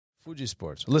Fuji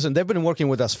Sports. Listen, they've been working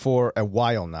with us for a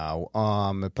while now.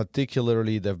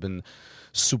 Particularly, they've been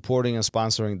supporting and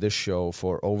sponsoring this show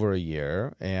for over a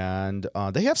year. And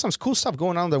they have some cool stuff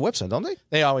going on their website, don't they?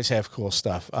 They always have cool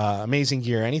stuff. Amazing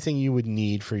gear. Anything you would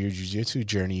need for your jiu-jitsu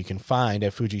journey, you can find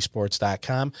at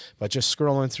fujisports.com. But just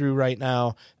scrolling through right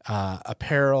now,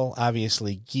 apparel,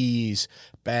 obviously, gis,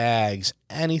 bags,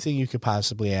 anything you could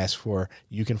possibly ask for,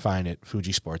 you can find at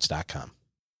fujisports.com.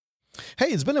 Hey,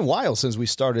 it's been a while since we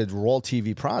started RŌL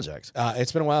TV project.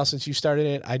 It's been a while since you started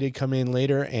it. I did come in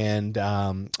later, and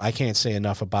I can't say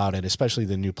enough about it, especially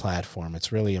the new platform.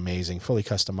 It's really amazing, fully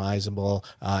customizable,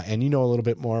 and you know a little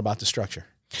bit more about the structure.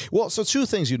 Well, so two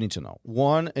things you need to know.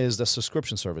 One is the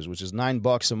subscription service, which is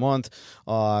 $9 a month.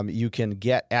 You can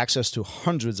get access to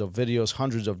hundreds of videos,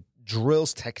 hundreds of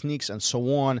drills, techniques, and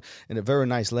so on in a very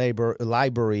nice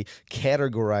library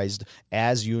categorized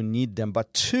as you need them.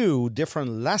 But two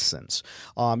different lessons.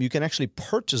 You can actually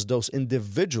purchase those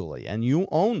individually and you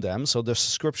own them. So the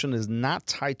subscription is not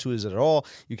tied to it at all.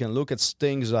 You can look at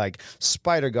things like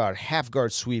spider guard, half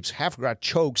guard sweeps, half guard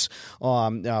chokes,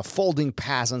 folding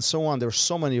pass, and so on. There's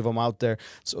so many of them out there.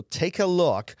 So take a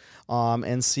look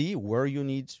and see where you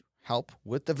need help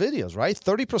with the videos, right?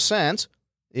 30%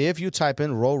 if you type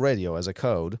in RŌL Radio as a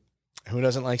code. Who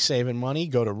doesn't like saving money?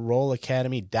 Go to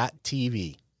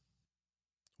rolacademy.tv.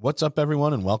 What's up,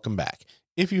 everyone, and welcome back.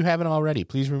 If you haven't already,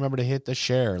 please remember to hit the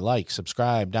share, like,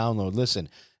 subscribe, download, listen,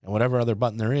 and whatever other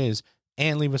button there is,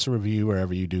 and leave us a review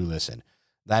wherever you do listen.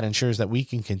 That ensures that we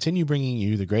can continue bringing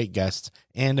you the great guests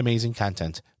and amazing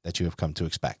content that you have come to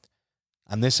expect.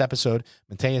 On this episode,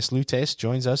 Matheus Lutes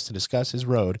joins us to discuss his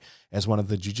road as one of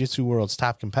the Jiu-Jitsu world's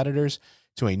top competitors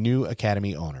to a new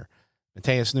academy owner.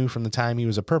 Matheus knew from the time he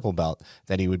was a purple belt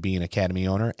that he would be an academy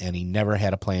owner, and he never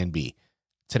had a plan B.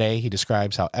 Today, he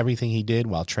describes how everything he did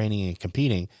while training and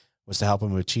competing was to help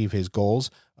him achieve his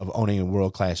goals of owning a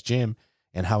world-class gym,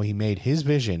 and how he made his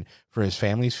vision for his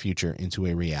family's future into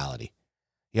a reality.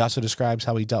 He also describes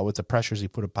how he dealt with the pressures he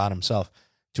put upon himself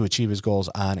to achieve his goals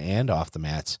on and off the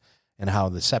mats, and how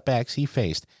the setbacks he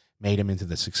faced made him into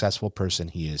the successful person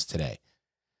he is today.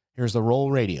 Here's the RŌL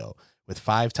Radio with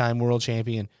 5-time world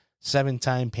champion,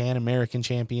 7-time Pan American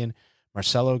champion,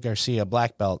 Marcelo Garcia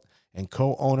Black Belt, and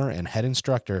co-owner and head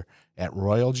instructor at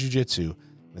Royal Jiu Jitsu,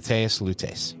 Matheus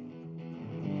Lutes.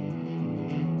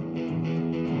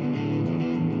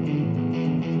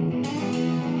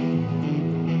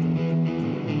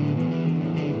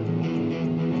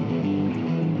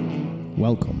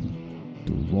 Welcome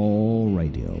to RŌL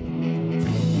Radio.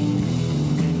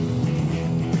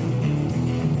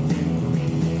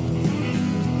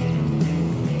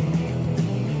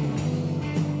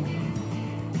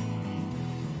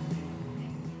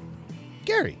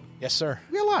 Gary. Yes, sir.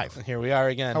 We're live. Here we are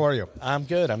again. How are you? I'm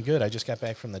good. I just got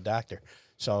back from the doctor.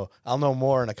 So I'll know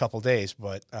more in a couple days,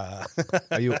 but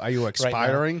Are you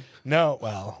expiring? Right no,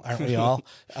 well, aren't we all?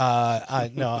 I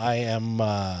am.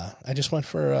 I just went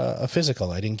for a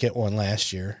physical. I didn't get one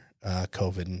last year,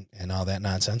 COVID and all that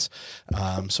nonsense.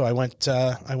 So I went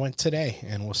today,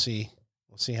 and we'll see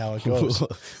how it goes.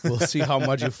 We'll see how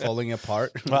much you're falling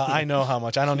apart. Well, I know how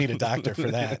much. I don't need a doctor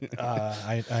for that.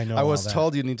 I know. I was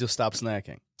told you need to stop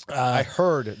snacking. I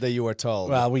heard that you were told.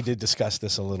 Well, we did discuss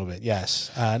this a little bit. Yes,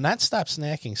 not stop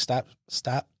snacking. Stop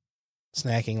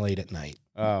snacking late at night.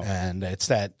 Oh, and it's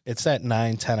that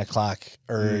 9-10 o'clock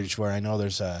urge where I know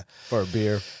there's for a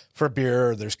beer. For beer,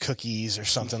 or there's cookies or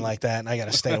something like that, and I got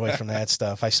to stay away from that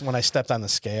stuff. When I stepped on the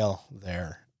scale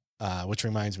there. Which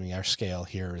reminds me, our scale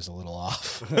here is a little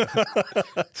off.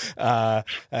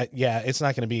 Yeah, it's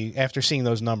not going to be, after seeing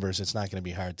those numbers, it's not going to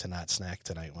be hard to not snack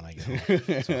tonight when I get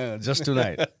home. So. Just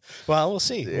tonight. Well, we'll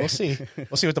see. We'll see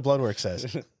what the blood work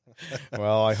says.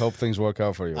 Well, I hope things work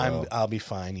out for you. I'll be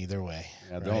fine either way.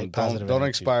 Yeah, right? don't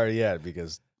expire yet,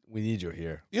 because we need you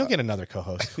here. You'll get another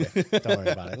co-host. Don't worry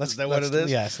about it. Is that what it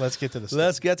is? Yes, let's get to the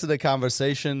Let's get to the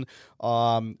conversation.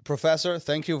 Professor,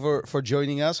 thank you for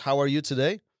joining us. How are you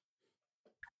today?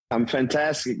 I'm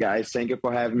fantastic, guys. Thank you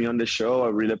for having me on the show. I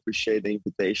really appreciate the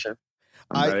invitation.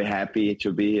 I'm very happy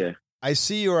to be here. I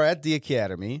see you're at the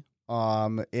academy.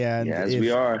 And yes,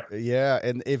 we are. Yeah,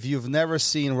 and if you've never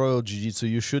seen Royal Jiu Jitsu,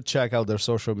 you should check out their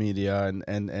social media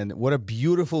and what a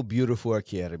beautiful, beautiful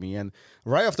academy. And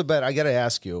right off the bat, I got to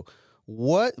ask you,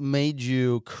 what made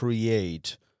you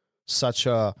create such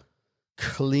a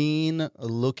clean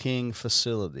looking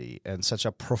facility and such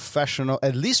a professional,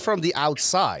 at least from the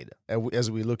outside as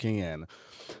we're looking in,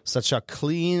 such a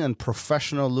clean and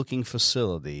professional looking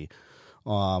facility,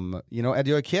 at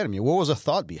your academy? What was the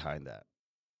thought behind that?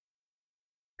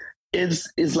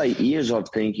 It's like years of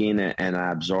thinking and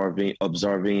observing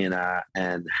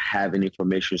and having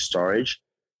information storage.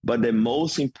 But the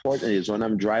most important is when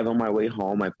I'm driving my way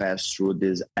home, I pass through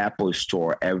this Apple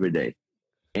store every day.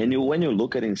 And when you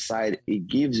look at inside, it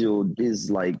gives you this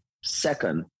like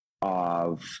second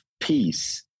of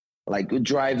peace. Like you're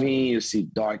driving, you see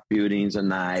dark buildings at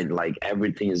night, like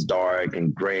everything is dark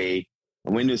and gray.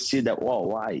 And when you see that, wow,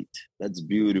 white, that's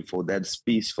beautiful, that's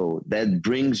peaceful, that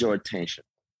brings your attention.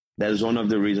 That's one of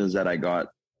the reasons that I got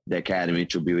the academy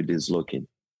to be with this looking.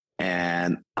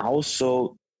 And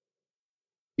also,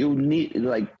 you need,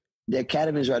 like, the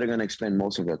academy is where you're going to spend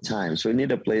most of your time. So you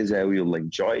need a place that you'll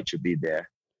enjoy to be there,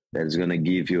 that is going to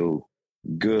give you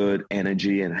good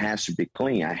energy and has to be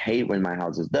clean. I hate when my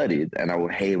house is dirty, and I will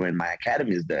hate when my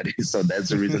academy is dirty. So that's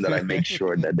the reason that I make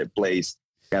sure that the place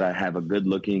got to have a good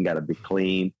looking, got to be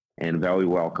clean and very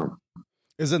welcome.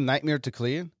 Is it a nightmare to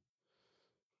clean?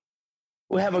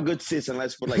 We have a good system,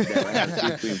 let's put it like that. I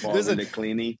have people involved in the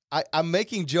cleaning. I'm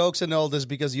making jokes and all this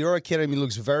because your academy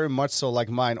looks very much so like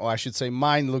mine, or I should say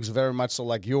mine looks very much so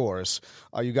like yours.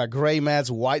 You got gray mats,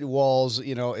 white walls.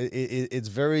 You know, it's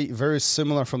very, very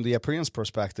similar from the appearance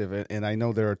perspective. And I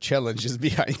know there are challenges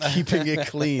behind keeping it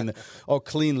clean or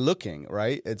clean looking,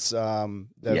 right? It's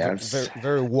yes. very,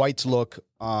 very white look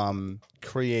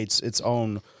creates its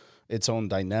own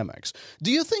dynamics.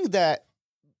 Do you think that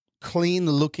clean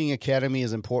looking academy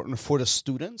is important for the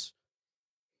students?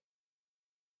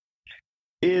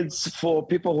 It's for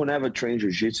people who never trained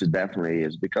jiu-jitsu, definitely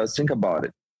is, because think about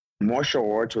it.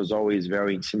 Martial arts was always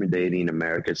very intimidating in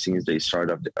America since they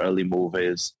started the early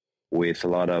movies with a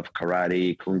lot of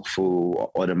karate, kung fu,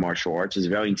 or other martial arts. It's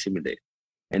very intimidating.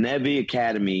 And every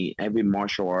academy, every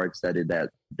martial arts that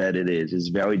it is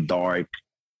very dark,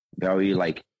 very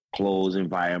like closed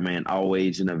environment,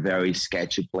 always in a very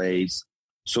sketchy place.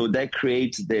 So that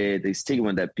creates the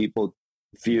stigma that people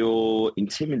feel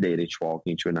intimidated to walk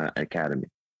into an academy.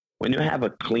 When you have a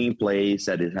clean place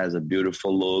that it has a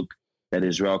beautiful look, that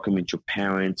is welcoming to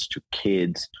parents, to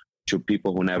kids, to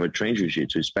people who never trained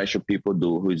jiu-jitsu, especially people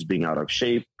who's being out of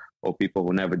shape or people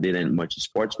who never did much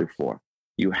sports before.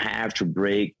 You have to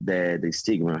break the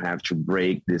stigma. You have to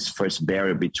break this first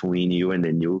barrier between you and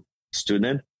the new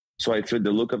student. So I feel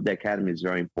the look of the academy is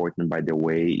very important by the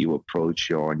way you approach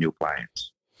your new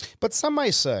clients. But some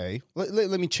might say,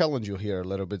 let me challenge you here a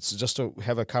little bit just to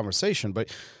have a conversation,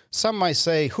 but some might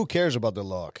say, who cares about the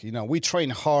look? You know, we train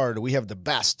hard. We have the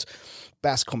best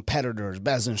competitors,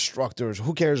 best instructors.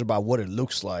 Who cares about what it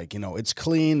looks like? You know, it's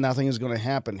clean. Nothing is going to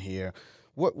happen here.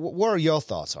 What are your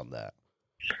thoughts on that?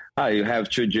 You have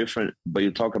but you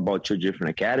talk about two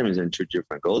different academies and two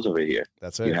different goals over here.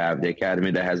 That's it. You have the academy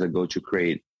that has a goal to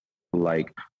create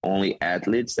like only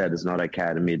athletes. That is not an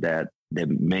academy that the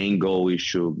main goal is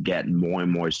to get more and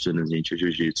more students into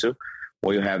jiu-jitsu.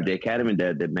 Or you have the academy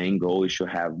that the main goal is to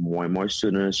have more and more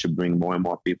students, to bring more and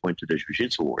more people into the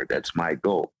jiu-jitsu world. That's my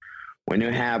goal. When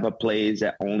you have a place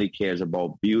that only cares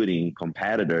about building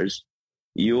competitors,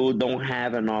 you don't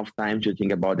have enough time to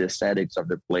think about the aesthetics of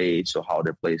the place or how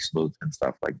the place looks and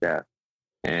stuff like that.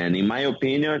 And in my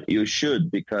opinion, you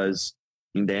should, because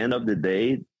in the end of the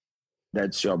day,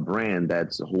 that's your brand.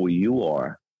 That's who you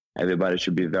are. Everybody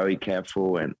should be very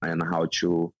careful and how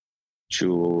to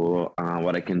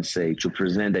what I can say, to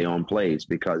present their own place,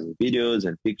 because videos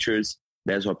and pictures,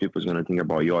 that's what people's going to think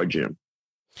about your gym.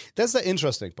 That's the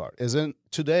interesting part, isn't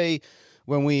today?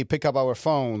 When we pick up our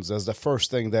phones, that's the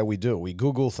first thing that we do. We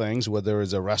Google things, whether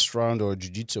it's a restaurant or a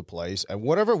jiu-jitsu place, and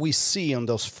whatever we see on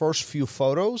those first few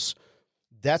photos,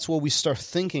 that's what we start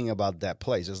thinking about that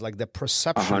place. It's like the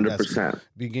perception 100%. That's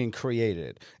being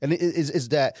created. And is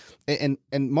that, and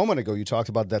a moment ago you talked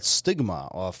about that stigma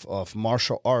of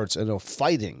martial arts and of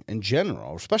fighting in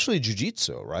general, especially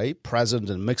jiu-jitsu, right?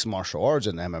 Present in mixed martial arts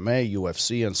and MMA,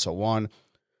 UFC, and so on.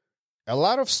 A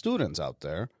lot of students out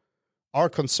there are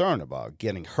concerned about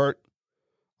getting hurt,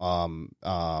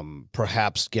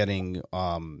 perhaps getting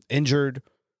injured.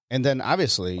 And then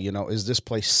obviously, you know, is this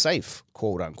place safe,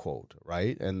 quote unquote,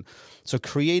 right? And so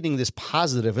creating this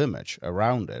positive image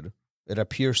around it, it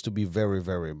appears to be very,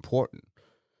 very important.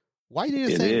 Why do you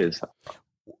think? It is.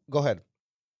 Go ahead.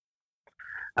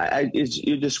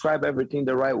 You describe everything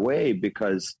the right way,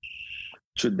 because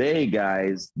today,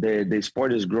 guys, the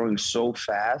sport is growing so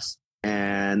fast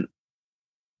and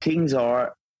things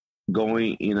are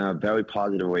going in a very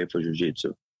positive way for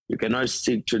jiu-jitsu. You cannot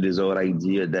stick to this old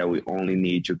idea that we only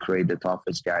need to create the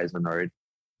toughest guys on earth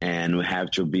and we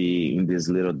have to be in this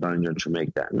little dungeon to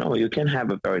make that. No, you can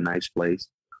have a very nice place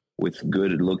with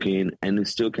good looking and you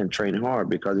still can train hard,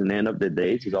 because in the end of the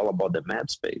day, it's all about the mat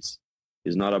space.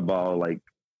 It's not about like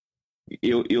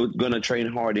you're going to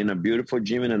train hard in a beautiful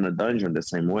gym and in a dungeon the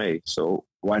same way. So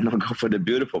why not go for the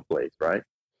beautiful place, right?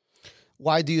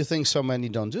 Why do you think so many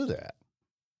don't do that?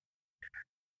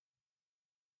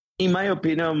 In my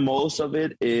opinion, most of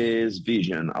it is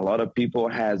vision. A lot of people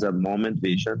has a moment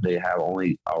vision. They have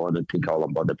only, I want to think all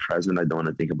about the present. I don't want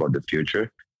to think about the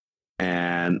future.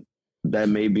 And that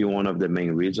may be one of the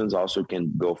main reasons. Also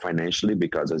can go financially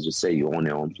because, as you say, you own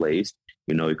your own place.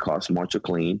 You know, it costs more to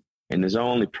clean. And there's not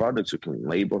only products to clean.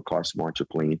 Labor costs more to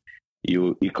clean.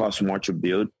 It costs more to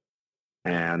build.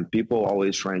 And people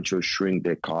always trying to shrink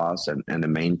the costs and the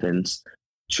maintenance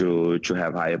to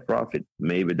have higher profit.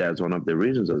 Maybe that's one of the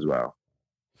reasons as well.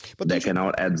 But that can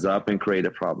all adds up and create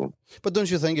a problem. But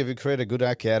don't you think if you create a good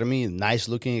academy, nice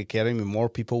looking academy, more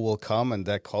people will come, and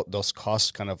that those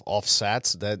costs kind of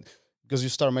offsets that because you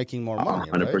start making more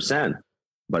money. 100%. Right?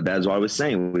 But that's what I was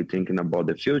saying. We're thinking about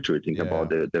the future. We're thinking about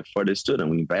the further student.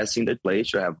 We invest in the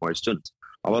place to have more students.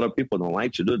 A lot of people don't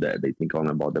like to do that. They think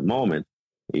only about the moment.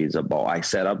 It's about I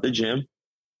set up the gym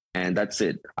and that's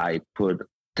it. I put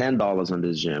 $10 on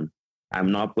this gym.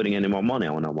 I'm not putting any more money.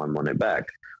 I want money back.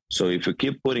 So if you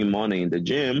keep putting money in the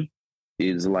gym,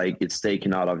 it's like it's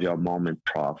taken out of your moment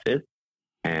profit.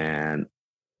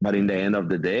 But in the end of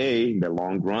the day, in the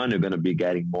long run, you're going to be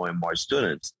getting more and more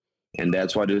students. And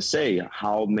that's what you say.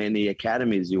 How many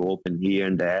academies you open here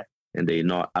and there, and they're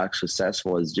not as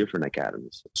successful as different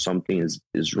academies. Something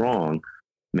is wrong.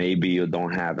 Maybe you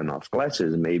don't have enough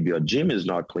classes. Maybe your gym is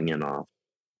not clean enough.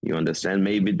 You understand?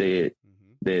 Maybe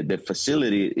the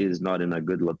facility is not in a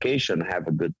good location, have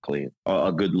a good clean or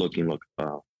a good looking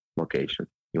location.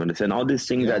 You understand? All these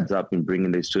things adds up in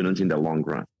bringing the students in the long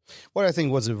run. What I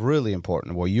think was really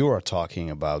important, what you are talking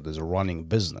about is running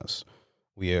business.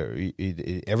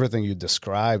 Everything you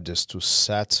described is to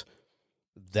set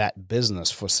that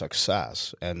business for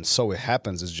success. And so it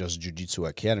happens, it's just Jiu-Jitsu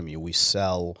Academy. We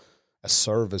sell a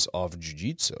service of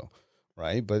Jiu-Jitsu,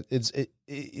 right? But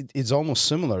it's almost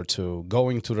similar to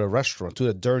going to the restaurant, to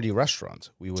a dirty restaurant.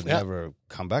 We would never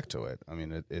come back to it. I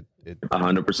mean, it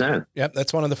 100%. Yep,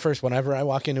 that's one of the first, whenever I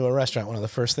walk into a restaurant, one of the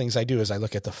first things I do is I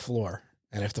look at the floor.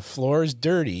 And if the floor is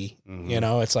dirty, you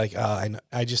know, it's like, I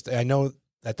know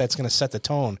that's going to set the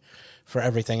tone for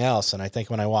everything else. And I think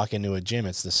when I walk into a gym,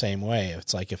 it's the same way.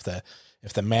 It's like if the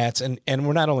mats, and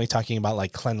we're not only talking about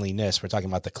like cleanliness, we're talking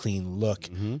about the clean look,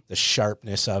 the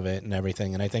sharpness of it and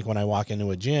everything. And I think when I walk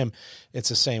into a gym, it's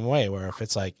the same way, where if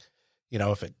it's like, you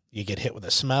know, you get hit with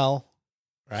a smell,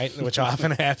 right, which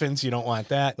often happens, you don't want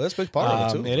that. That's a big part of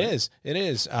it too. It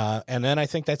is. And then I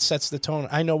think that sets the tone.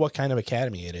 I know what kind of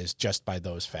academy it is just by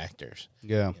those factors.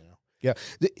 Yeah. You know? Yeah.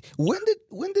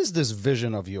 When does this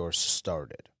vision of yours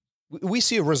started? We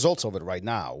see results of it right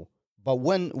now, but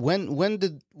when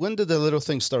did the little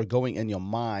things start going in your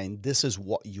mind? This is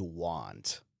what you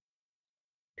want.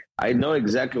 I know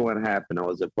exactly what happened. I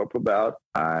was a purple belt.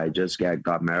 I just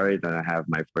got married and I have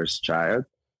my first child.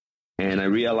 And I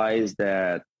realized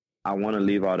that I want to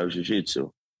live out of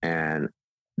jiu-jitsu. And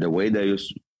the way I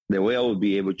will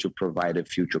be able to provide a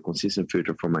consistent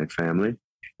future for my family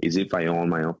is if I own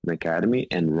my own academy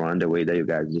and run the way that you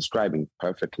guys are describing,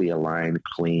 perfectly aligned,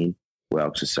 clean,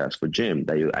 well, successful gym.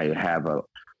 I have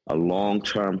a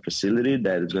long-term facility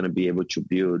that is going to be able to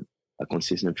build a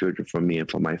consistent future for me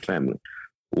and for my family.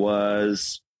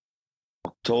 Was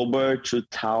October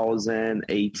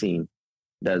 2018.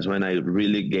 That's when I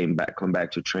really come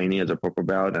back to training as a purple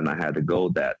belt, and I had a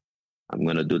goal that I'm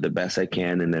going to do the best I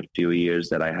can in the few years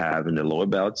that I have in the lower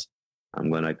belts. I'm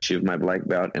going to achieve my black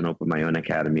belt and open my own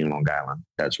academy in Long Island.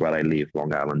 That's where I live,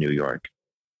 Long Island, New York.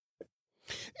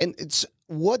 And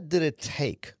what did it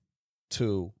take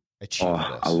to achieve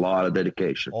this? A lot of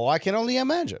dedication. Oh, I can only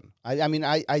imagine. I mean,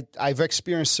 I've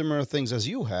experienced similar things as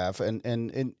you have,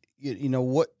 and you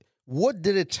know what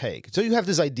did it take? So you have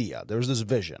this idea. There's this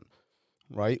vision,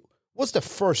 right? What's the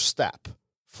first step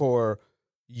for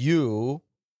you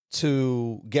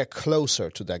to get closer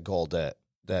to that goal that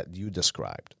you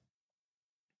described?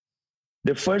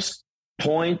 The first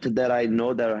point that I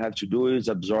know that I have to do is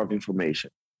absorb information.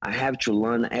 I have to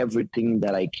learn everything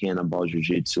that I can about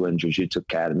Jiu-Jitsu and Jiu-Jitsu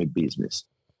Academy business.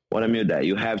 What I mean that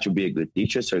you have to be a good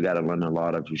teacher, so you got to learn a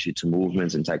lot of Jiu-Jitsu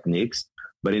movements and techniques.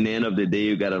 But in the end of the day,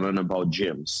 you got to learn about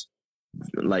gyms.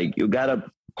 Like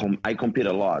I compete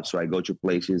a lot, so I go to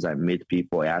places, I meet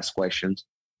people, I ask questions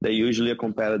that usually a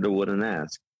competitor wouldn't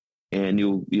ask. And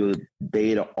you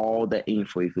data all the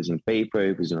info. If it's in paper,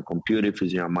 if it's in a computer, if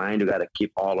it's in your mind, you got to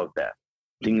keep all of that.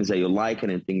 Things that you like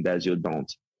and things that you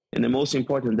don't. And the most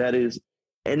important, that is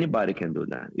anybody can do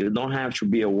that. You don't have to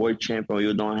be a world champion.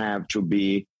 You don't have to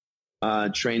be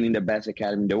training the best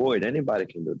academy in the world. Anybody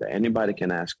can do that. Anybody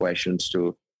can ask questions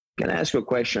can I ask you a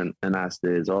question and ask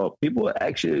this? Oh, people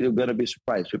actually, you're going to be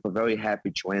surprised. People are very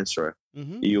happy to answer.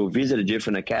 You visit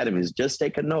different academies, just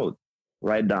take a note,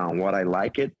 write down what I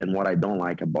like it and what I don't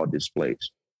like about this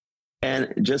place.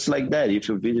 And just like that, if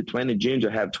you visit 20 gyms, you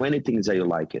have 20 things that you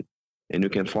like it, and you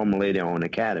can formulate your own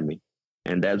academy.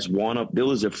 And that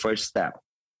was the first step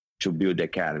to build the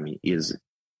academy, is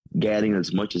getting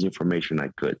as much as information I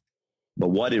could. But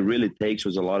what it really takes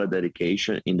was a lot of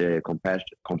dedication in the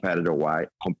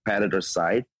competitor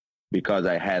side, because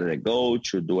I had a goal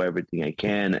to do everything I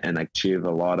can and achieve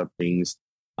a lot of things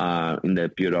in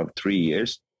the period of 3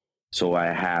 years. So I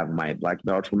have my black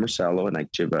belt from Marcelo, and I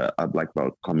achieved a black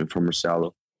belt coming from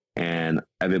Marcelo. And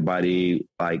everybody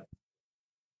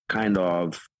kind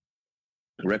of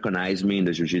recognized me in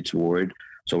the jiu-jitsu world.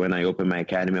 So when I opened my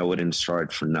academy, I wouldn't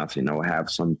start for nothing. I would have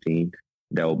something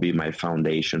that will be my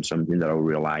foundation, something that I'll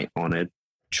rely on it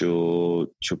to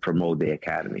promote the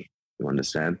academy. You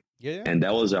understand? Yeah. And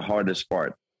that was the hardest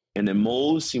part. And the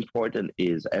most important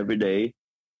is every day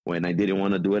when I didn't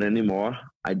want to do it anymore,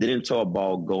 I didn't talk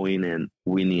about going and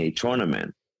winning a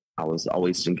tournament. I was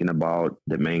always thinking about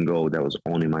the main goal that was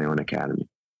owning my own academy.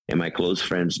 And my close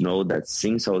friends know that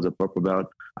since I was a purple belt,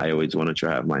 I always wanted to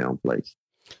have my own place.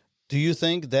 Do you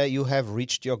think that you have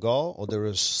reached your goal, or there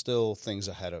is still things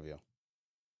ahead of you?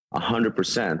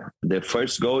 100%. The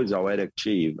first goal is already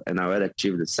achieved, and I already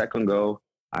achieved the second goal.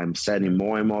 I'm setting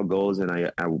more and more goals, and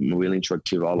I'm willing to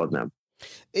achieve all of them.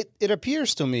 It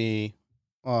appears to me,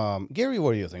 Gary,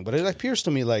 what do you think? But it appears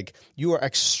to me like you are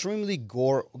extremely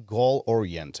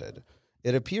goal-oriented.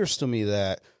 It appears to me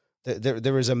that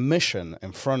there is a mission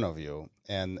in front of you,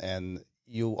 and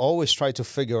you always try to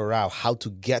figure out how to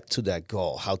get to that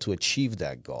goal, how to achieve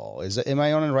that goal. Am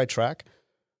I on the right track?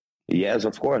 Yes,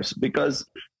 of course, because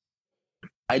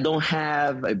I don't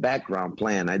have a background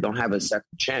plan. I don't have a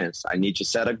second chance. I need to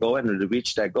set a goal and to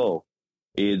reach that goal.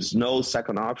 It's no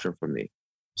second option for me.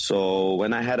 So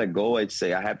when I had a goal, I'd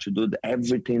say I have to do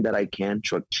everything that I can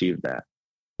to achieve that.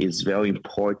 It's very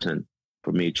important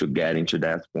for me to get into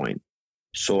that point.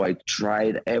 So I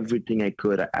tried everything I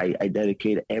could. I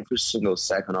dedicated every single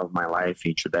second of my life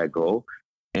into that goal.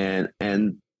 And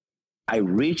I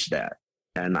reached that.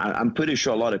 And I'm pretty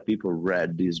sure a lot of people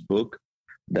read this book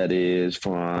that is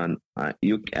from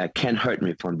You Can't Hurt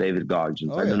Me from David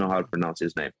Goggins. I don't know how to pronounce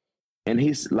his name. And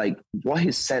he's like, what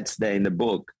he says there in the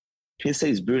book, he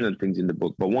says brilliant things in the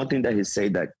book. But one thing that he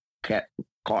said that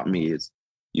caught me is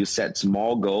you set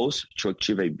small goals to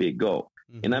achieve a big goal.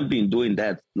 And I've been doing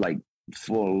that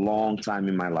for a long time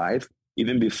in my life,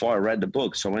 even before I read the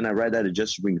book. So when I read that, it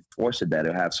just reinforced that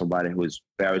I have somebody who is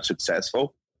very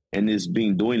successful and has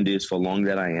been doing this for longer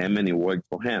than I am, and it worked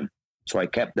for him. So I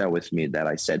kept that with me, that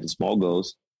I set small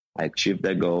goals. I achieved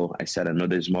that goal. I set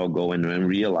another small goal, and then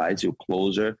realize you're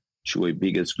closer to a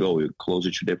biggest goal. You're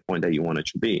closer to the point that you want it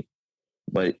to be.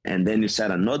 And then you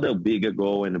set another bigger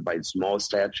goal, and by small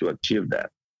steps, you achieve that.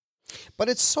 But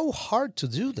it's so hard to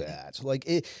do that.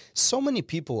 So many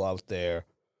people out there,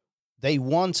 they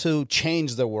want to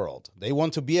change the world. They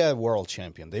want to be a world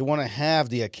champion. They want to have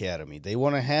the academy. They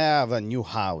want to have a new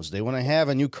house. They want to have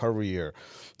a new career.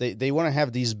 They want to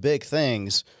have these big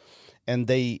things, and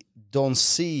they don't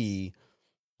see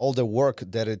all the work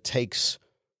that it takes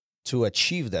to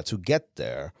achieve that, to get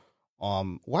there.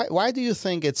 Why do you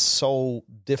think it's so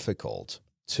difficult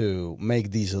to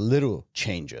make these little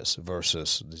changes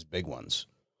versus these big ones?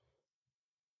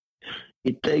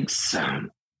 It takes,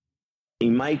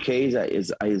 in my case,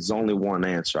 it's only one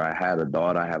answer. I had a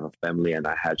daughter, I have a family, and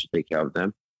I had to take care of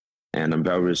them. And I'm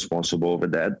very responsible over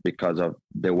that because of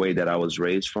the way that I was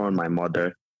raised from. My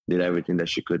mother did everything that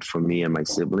she could for me and my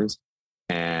siblings.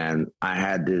 And I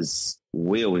had this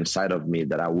will inside of me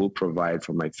that I will provide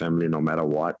for my family no matter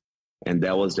what. And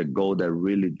that was the goal that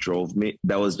really drove me.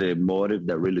 That was the motive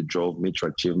that really drove me to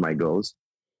achieve my goals.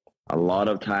 A lot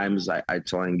of times I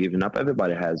thought in giving up.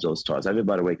 Everybody has those thoughts.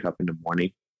 Everybody wake up in the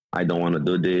morning. I don't want to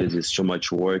do this. It's too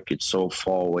much work. It's so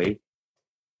far away.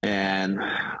 And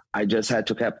I just had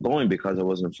to keep going because I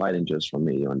wasn't fighting just for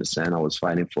me. You understand? I was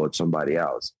fighting for somebody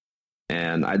else.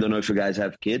 And I don't know if you guys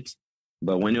have kids,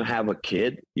 but when you have a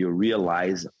kid, you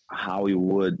realize how you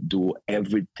would do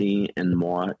everything and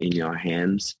more in your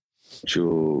hands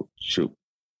to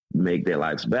make their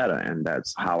lives better. And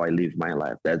that's how I live my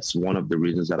life. That's one of the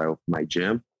reasons that I opened my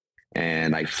gym.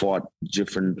 And I fought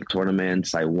different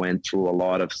tournaments. I went through a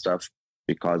lot of stuff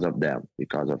because of them,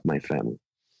 because of my family.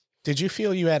 Did you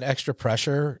feel you had extra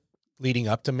pressure leading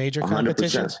up to major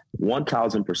competitions?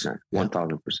 1,000%.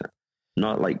 1,000%.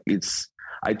 Not like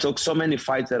I took so many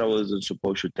fights that I wasn't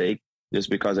supposed to take just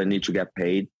because I need to get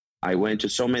paid. I went to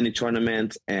so many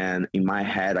tournaments, and in my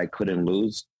head, I couldn't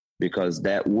lose because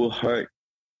that will hurt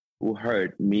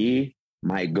me,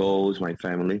 my goals, my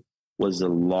family. Was a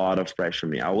lot of pressure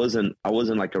on me. I wasn't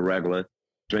like a regular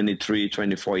 23,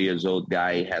 24 years old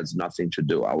guy has nothing to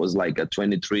do. I was like a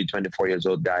 23, 24 years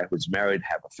old guy who's married,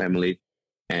 have a family,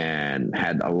 and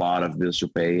had a lot of bills to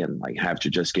pay, and like have to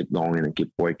just keep going and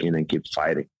keep working and keep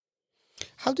fighting.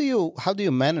 How do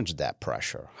you manage that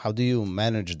pressure? How do you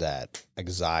manage that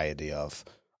anxiety of,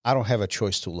 I don't have a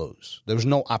choice to lose. There's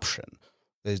no option.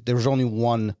 There's only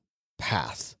one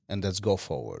path, and let's go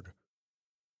forward.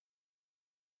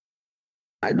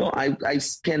 I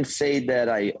can't say that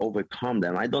I overcome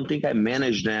them. I don't think I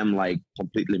manage them like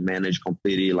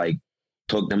completely like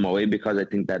took them away, because I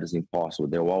think that is impossible.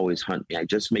 They'll always hunt me. I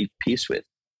just make peace with.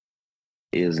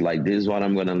 Is like, this is what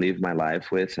I'm going to live my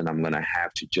life with, and I'm going to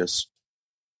have to just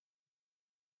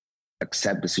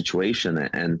accept the situation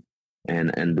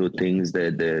and do things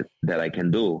that I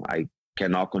can do. I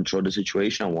cannot control the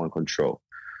situation. I want control.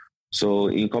 So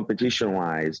in competition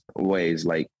ways,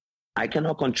 like, I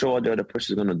cannot control what the other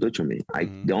person is going to do to me.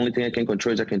 The only thing I can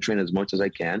control is I can train as much as I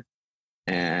can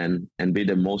and be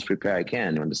the most prepared I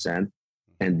can, you understand?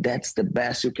 And that's the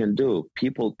best you can do.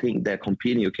 People think that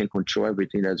competing, you can control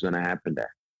everything that's going to happen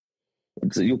there.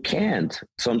 You can't.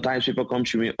 Sometimes people come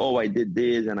to me, oh, I did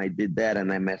this and I did that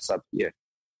and I messed up here.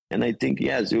 And I think,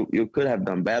 yes, you could have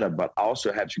done better, but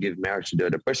also have to give merit to the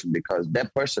other person, because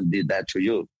that person did that to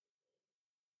you.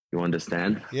 You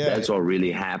understand? Yeah. That's what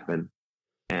really happened.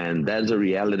 And that's a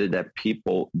reality that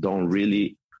people don't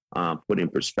really put in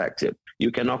perspective.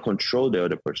 You cannot control the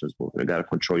other person's movement. You got to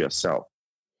control yourself.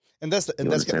 And that's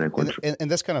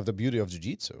kind of the beauty of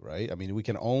jiu-jitsu, right? I mean, we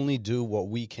can only do what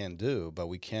we can do, but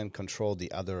we can't control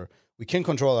the other. We can't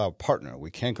control our partner.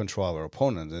 We can't control our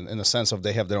opponent in the sense of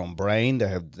they have their own brain, they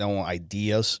have their own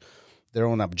ideas, their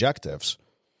own objectives.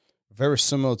 Very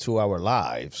similar to our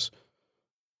lives.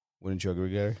 Wouldn't you agree,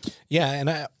 Gary? Yeah,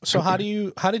 and so how did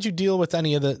you deal with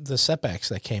any of the setbacks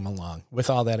that came along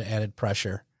with all that added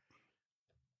pressure?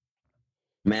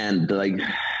 Man, like,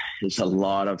 it's a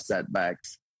lot of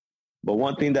setbacks. But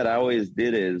one thing that I always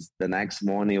did is the next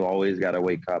morning, you always got to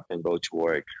wake up and go to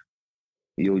work.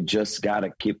 You just got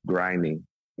to keep grinding.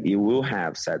 You will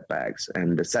have setbacks,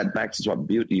 and the setbacks is what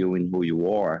built you in who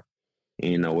you are,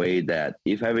 in a way that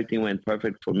if everything went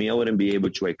perfect for me, I wouldn't be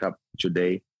able to wake up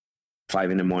today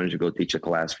 5 a.m. to go teach a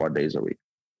class 4 days a week.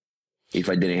 If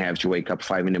I didn't have to wake up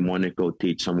 5 a.m. to go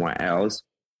teach somewhere else,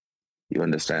 you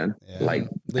understand? Yeah.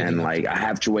 I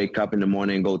have to wake up in the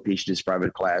morning and go teach this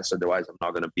private class. Otherwise, I'm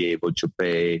not going to be able to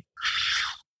pay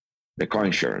the car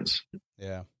insurance.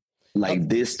 Yeah. Like,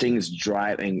 these things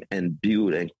drive and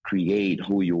build and create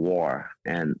who you are.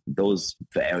 And those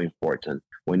very important.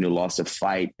 When you lost a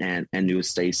fight and you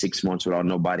stay 6 months without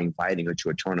nobody inviting you to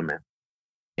a tournament.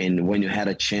 And when you had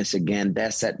a chance again,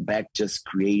 that setback just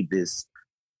create this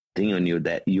thing on you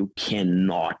that you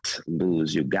cannot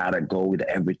lose. You got to go with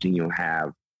everything you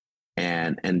have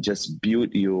and just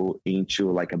build you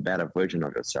into like a better version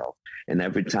of yourself. And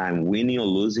every time winning or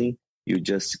losing, you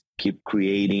just keep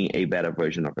creating a better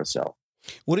version of yourself.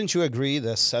 Wouldn't you agree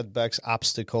that setbacks,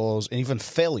 obstacles, and even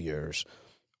failures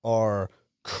are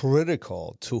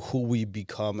critical to who we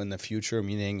become in the future?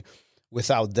 Meaning,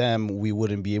 without them, we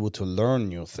wouldn't be able to learn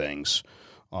new things.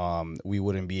 We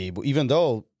wouldn't be able, even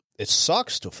though it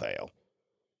sucks to fail,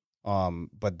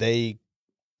 but they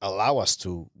allow us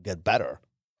to get better.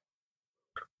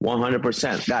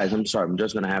 100%. Guys, I'm sorry. I'm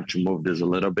just going to have to move this a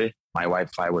little bit. My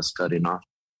Wi-Fi was cutting off.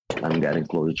 I'm getting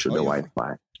closer to the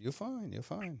Wi-Fi. You're fine. You're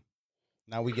fine.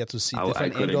 Now we get to see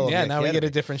different angles. Yeah, now we get a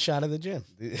different shot of the gym.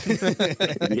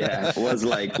 Yeah, it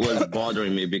was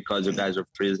bothering me because you guys are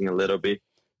freezing a little bit.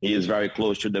 He is very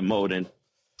close to the modem,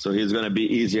 so he's going to be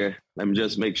easier. Let me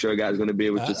just make sure you guys are going to be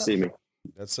able to see me.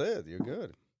 That's it. You're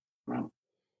good.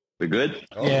 We're good?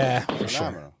 Oh, yeah, for phenomenal.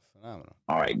 Sure. Phenomenal.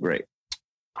 All right, great.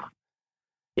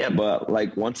 Yeah, but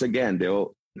like, once again,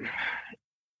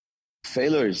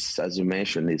 failures, as you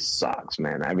mentioned, it sucks,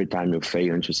 man. Every time you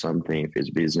fail into something, if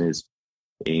it's business,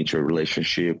 into a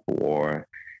relationship, or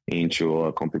into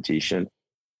a competition,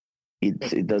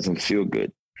 it doesn't feel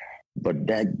good. But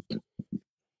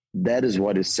that is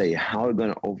what it say. How are you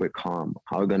going to overcome?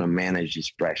 How are you going to manage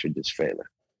this pressure, this failure?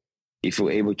 If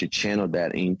you're able to channel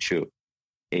that into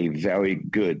a very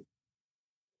good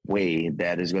way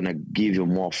that is going to give you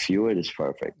more fuel, it is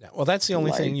perfect. Yeah, well, that's the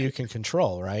only thing you can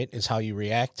control, right? Is how you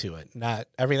react to it. Not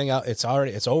everything else.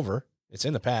 It's over. It's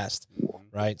in the past,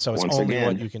 right? So it's only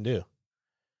what you can do.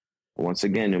 Once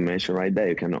again, you mentioned right there,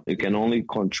 you can only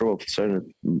control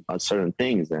certain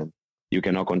things, and you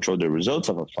cannot control the results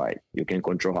of a fight. You can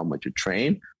control how much you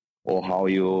train or how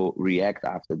you react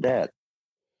after that.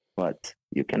 but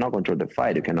you cannot control the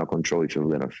fight. You cannot control if you're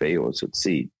going to fail or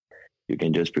succeed. You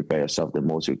can just prepare yourself the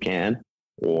most you can,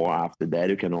 or after that,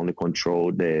 you can only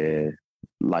control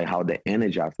how the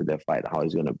energy after the fight, how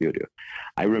it's going to build you.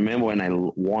 I remember when I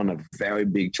won a very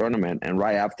big tournament, and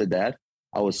right after that,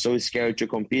 I was so scared to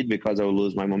compete because I would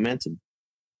lose my momentum.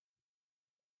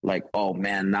 Like, oh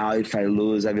man, now if I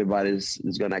lose, everybody's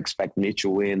is going to expect me to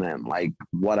win, and like,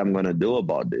 what I'm going to do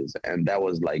about this? And that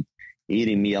was like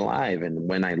eating me alive. And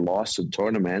when I lost the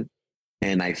tournament,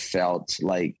 and I felt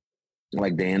like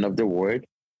the end of the world,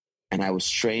 and I was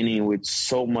training with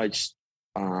so much,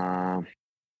 not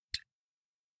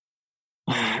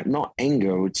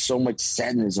anger, with so much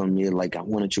sadness on me. Like I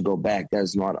wanted to go back.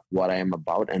 That's not what I am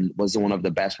about. And was one of the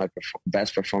best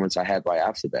performance I had right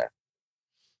after that.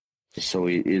 So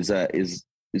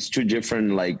it's two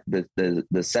different, like the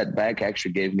setback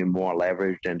actually gave me more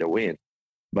leverage than the win.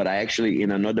 But I actually,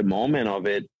 in another moment of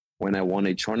it, when I won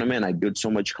a tournament, I built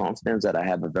so much confidence that I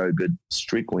have a very good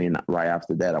streak win right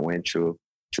after that. I went to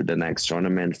the next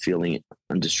tournament feeling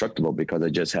indestructible because I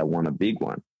just had won a big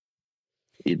one.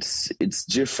 It's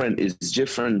different. It's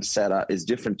different setup. It's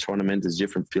different tournament. It's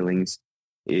different feelings.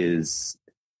 Is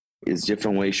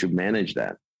different ways you manage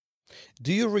that.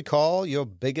 Do you recall your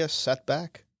biggest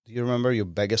setback? Do you remember your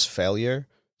biggest failure?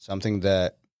 Something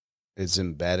that is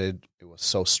embedded. It was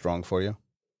so strong for you.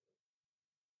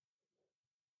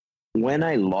 When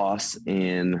I lost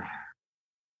in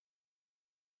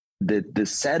the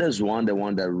saddest one, the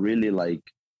one that really like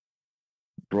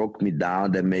broke me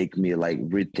down, that make me like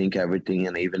rethink everything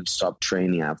and even stop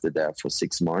training after that for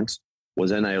 6 months,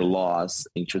 was when I lost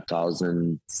in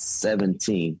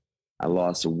 2017. I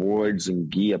lost Worlds in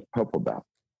Gear Purple Belt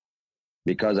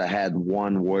because I had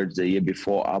won Worlds the year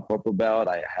before our Purple Belt.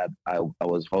 I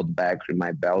was held back in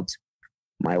my belt.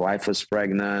 My wife was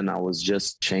pregnant. I was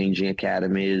just changing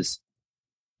academies,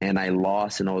 and I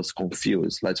lost, and I was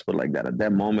confused. Let's put it like that. At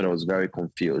that moment, I was very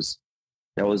confused.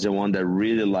 That was the one that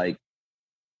really like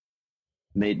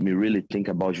made me really think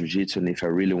about jiu-jitsu, and if I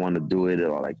really want to do it,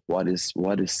 or like what is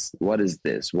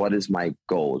this? What is my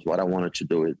goals? What I wanted to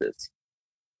do with this?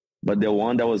 But the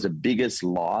one that was the biggest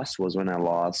loss was when I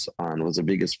lost was the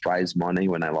biggest prize money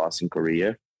when I lost in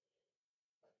Korea.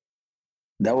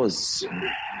 That was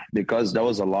because that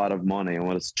was a lot of money. It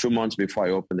was 2 months before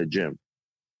I opened the gym.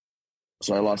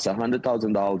 So I lost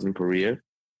 $100,000 in Korea,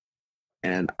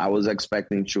 and I was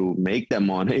expecting to make that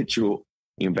money to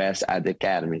invest at the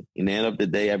academy. In the end of the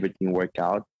day, everything worked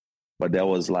out, but that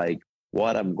was like,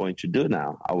 what I'm going to do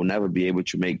now. I will never be able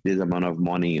to make this amount of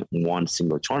money in one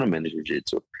single tournament in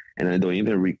jiu-jitsu. And I don't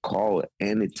even recall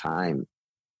any time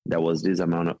there was this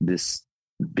amount of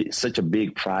such a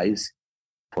big prize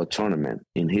for a tournament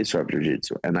in history of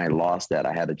jiu-jitsu. And I lost that.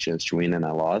 I had a chance to win and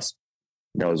I lost.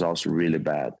 That was also really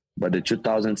bad. But the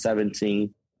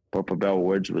 2017 Purple Belt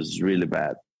Worlds was really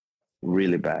bad.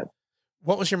 Really bad.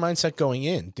 What was your mindset going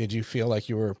in? Did you feel like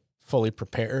you were fully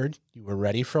prepared? You were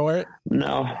ready for it?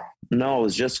 No, I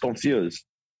was just confused.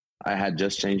 I had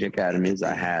just changed academies.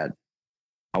 I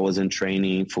wasn't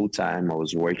training full time. I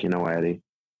was working already.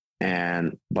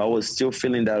 But I was still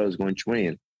feeling that I was going to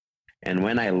win. And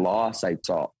when I lost, I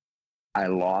thought I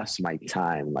lost my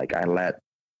time. Like I let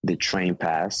the train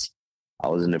pass. I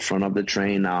was in the front of the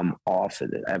train. Now I'm off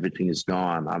of it. Everything is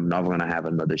gone. I'm never going to have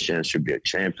another chance to be a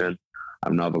champion.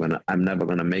 I'm never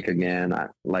gonna make again.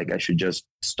 I should just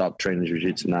stop training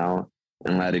jiu-jitsu now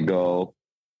and let it go.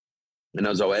 And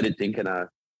I was already thinking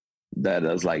that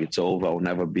I was like, it's over. I'll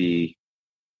never be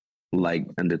like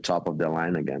in the top of the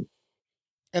line again.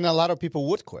 And a lot of people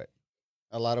would quit.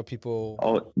 A lot of people.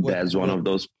 Oh, that's one of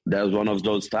those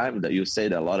times that you say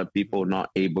that a lot of people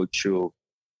not able to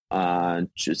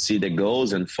see the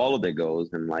goals and follow the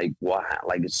goals, and like wow,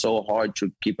 like it's so hard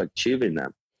to keep achieving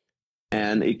them.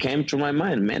 And it came to my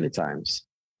mind many times.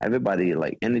 Everybody,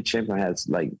 like any champion has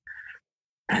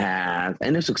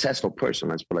any successful person,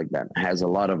 let's put it like that, has a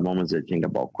lot of moments they think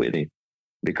about quitting,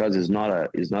 because it's not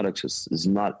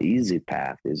easy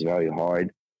path. It's very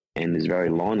hard and it's very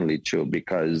lonely too,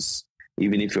 because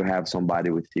even if you have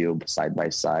somebody with you side by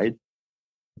side,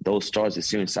 those thoughts are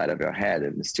still inside of your head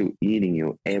and it's still eating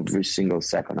you every single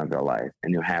second of your life,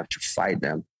 and you have to fight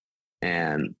them.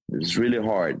 And it's really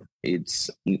hard. It's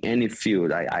in any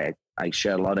field. I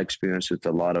share a lot of experience with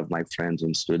a lot of my friends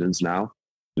and students now.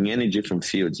 In any different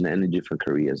fields, in any different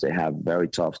careers, they have very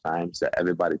tough times that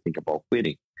everybody think about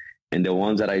quitting. And the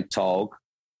ones that I talk,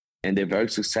 and they're very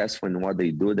successful in what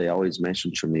they do, they always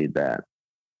mention to me that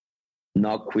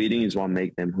not quitting is what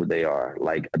makes them who they are.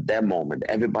 Like at that moment,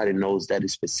 everybody knows that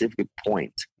specific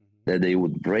point that they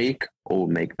would break or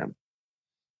make them.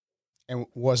 And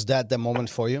was that the moment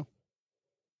for you?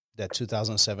 That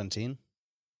 2017?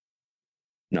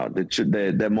 No,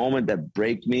 the moment that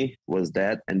break me was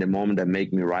that, and the moment that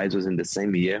make me rise was in the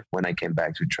same year when I came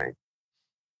back to train.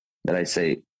 That I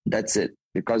say, that's it.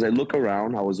 Because I look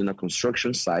around, I was in a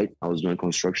construction site. I was doing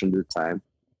construction at the time,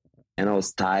 and I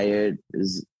was tired.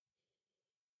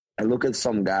 I look at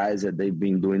some guys that they've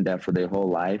been doing that for their whole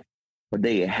life, but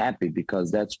they are happy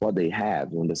because that's what they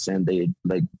have. You understand?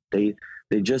 They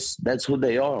just, that's who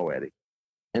they are already.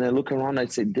 And I look around, I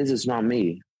say, this is not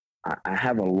me. I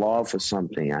have a love for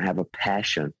something. I have a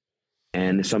passion,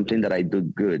 and it's something that I do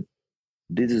good.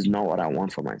 This is not what I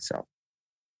want for myself.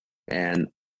 And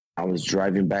I was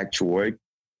driving back to work,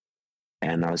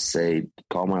 and I'll say,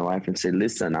 call my wife and say,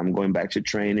 listen, I'm going back to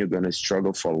train. You're going to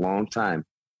struggle for a long time,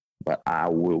 but I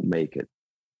will make it.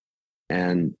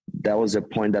 And that was a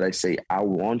point that I say, I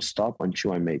won't stop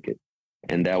until I make it.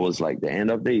 And that was like the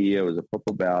end of the year. It was a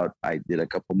purple belt. I did a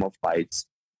couple more fights.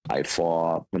 I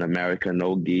fought an American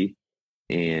no-gi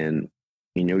in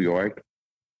New York.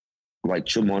 Like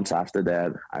 2 months after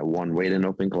that, I won weight and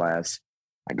open class.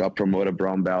 I got promoted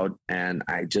brown belt, and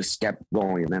I just kept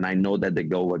going. And I know that the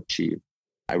goal was achieved.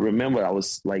 I remember I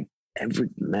was like, I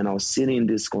was sitting in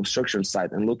this construction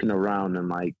site and looking around and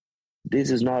like, this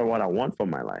is not what I want for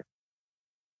my life.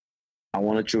 I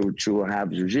wanted to have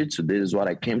jiu-jitsu. This is what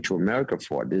I came to America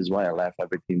for. This is why I left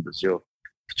everything in Brazil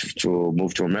to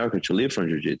move to America to live from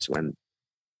jiu-jitsu. And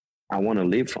I want to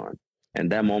live from it.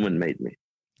 And that moment made me.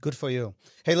 Good for you.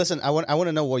 Hey, listen, I want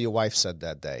to know what your wife said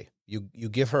that day. You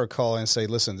give her a call and say,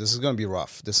 listen, this is going to be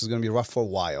rough. This is going to be rough for a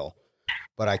while,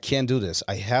 but I can't do this.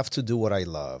 I have to do what I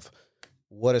love.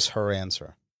 What is her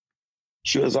answer?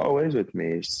 She was always with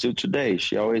me. Still today,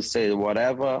 she always says,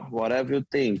 whatever you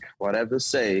think, whatever you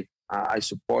say, I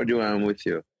support you and I'm with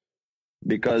you.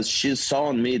 Because she saw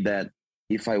in me that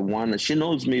if I want to, she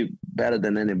knows me better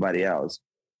than anybody else.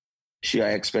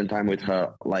 I spend time with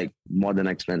her like more than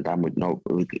I spend time with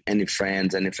any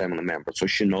friends, any family member. So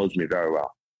she knows me very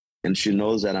well. And she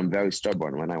knows that I'm very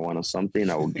stubborn. When I want something,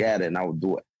 I will get it and I will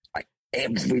do it. Like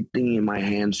everything in my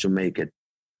hands to make it.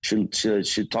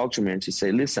 She talked to me and she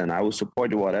said, listen, I will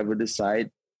support you whatever you decide.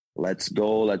 Let's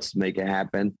go. Let's make it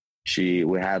happen.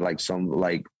 We had like some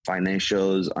like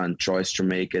financials and choice to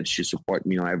make it. She supported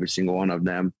me on every single one of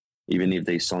them. Even if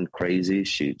they sound crazy,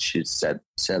 she set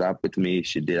up with me.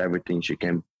 She did everything. She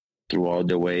came through all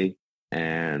the way.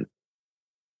 And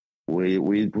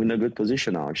we're in a good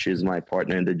position now. She's my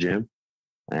partner in the gym.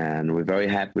 And we're very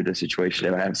happy with the situation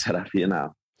that I have set up here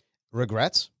now.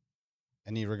 Regrets?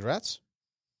 Any regrets?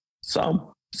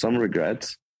 Some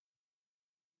regrets.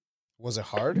 Was it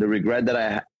hard? The regret that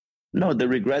I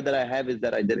have is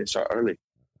that I didn't start early.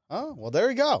 Oh, well, there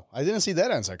you go. I didn't see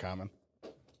that answer coming.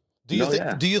 Do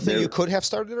you think you could have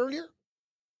started earlier?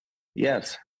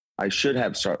 Yes, I should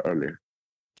have started earlier.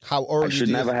 How early? I should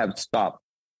never have stopped.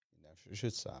 You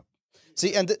should stop.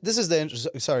 See, and this is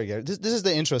the sorry, Gary. This is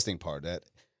the interesting part. That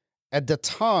at the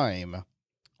time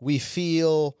we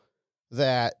feel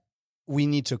that we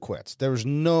need to quit. There's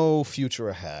no future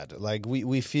ahead. Like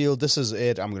we feel this is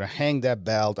it. I'm gonna hang that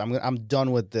belt. I'm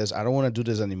done with this. I don't want to do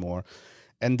this anymore.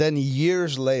 And then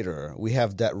years later, we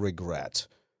have that regret.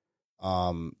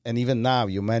 And even now,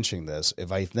 you mentioned this.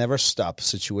 If I've never stopped,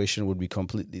 situation would be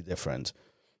completely different.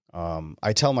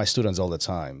 I tell my students all the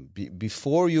time: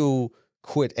 before you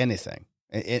quit anything,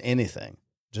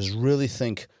 just really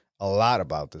think a lot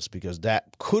about this, because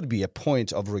that could be a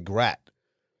point of regret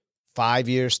 5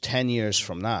 years, 10 years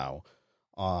from now.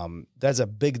 That's a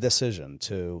big decision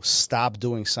to stop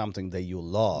doing something that you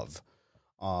love.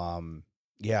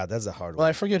 Yeah, that's a hard one. Well,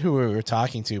 I forget who we were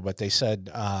talking to, but they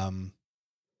said,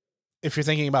 if you're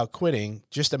thinking about quitting,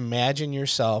 just imagine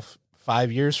yourself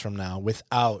 5 years from now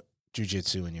without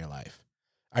jiu-jitsu in your life.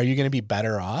 Are you going to be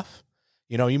better off?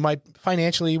 You know, you might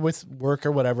financially with work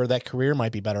or whatever, that career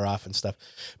might be better off and stuff.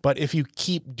 But if you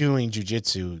keep doing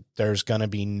jiu-jitsu, there's going to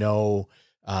be no,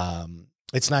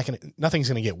 nothing's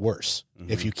going to get worse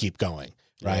if you keep going.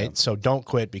 Right. Yeah. So don't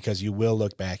quit, because you will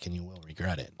look back and you will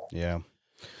regret it. Yeah.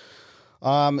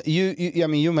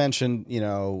 You mentioned,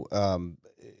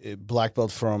 black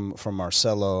belt from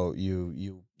Marcelo.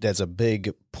 That's a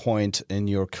big point in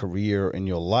your career, in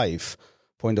your life,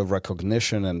 point of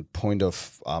recognition and point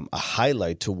of a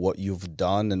highlight to what you've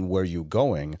done and where you're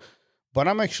going. But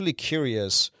I'm actually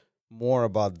curious more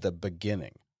about the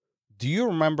beginning. Do you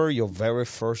remember your very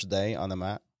first day on the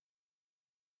mat?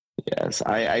 Yes,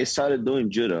 I started doing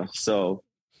judo. So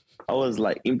I was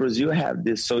like, in Brazil, I have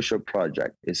this social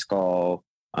project. It's called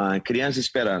Criança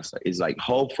Esperança. It's like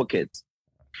hope for kids.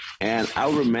 And I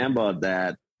remember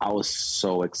that I was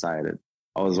so excited.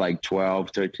 I was like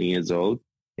 12, 13 years old.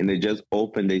 and they just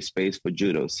opened a space for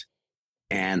judos.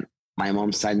 And my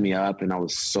mom signed me up, and I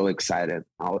was so excited.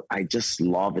 I just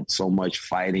love it so much,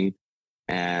 fighting.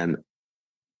 And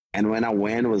when I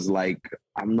went, it was like,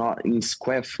 I'm not in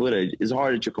square footage. It's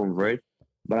harder to convert,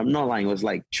 but I'm not lying. It was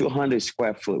like 200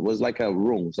 square foot. It was like a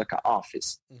room. It was like an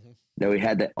office that we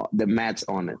had the mats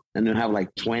on it. And you have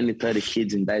like 20, 30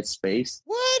 kids in that space.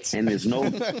 What? And there's no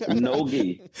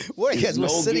gi. What, you guys were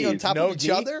sitting on top of each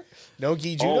gi? other? No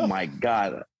gi judo? Oh my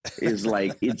God. It's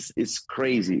like, it's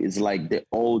crazy. It's like the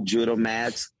old judo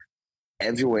mats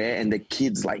everywhere. And the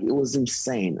kids, like, it was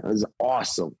insane. It was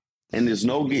awesome. And there's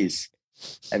no gis.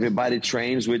 Everybody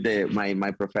trains with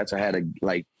my professor had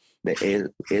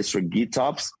the extra gi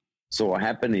tops. So what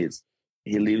happened is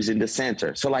he lives in the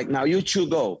center. So like, now you two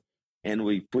go. And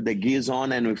we put the gis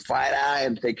on and we fight out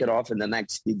and take it off. And the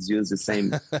next kids use the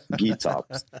same gi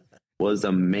tops. It was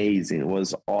amazing. It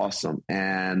was awesome.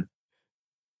 And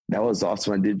that was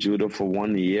awesome. I did judo for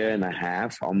 1 year and a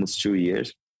half, almost 2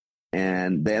 years.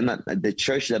 And then at the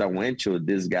church that I went to,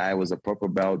 this guy was a purple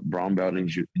belt, brown belt in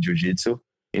jiu-jitsu.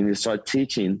 And he started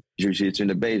teaching jiu-jitsu in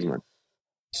the basement.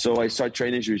 So I started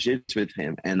training jiu-jitsu with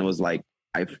him. And it was like,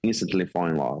 I instantly fell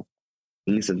in love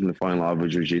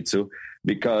with jiu-jitsu,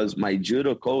 because my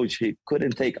judo coach, he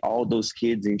couldn't take all those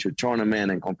kids into tournament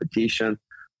and competition.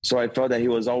 So I felt that he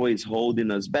was always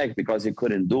holding us back because he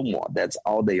couldn't do more. That's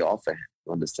all they offer him,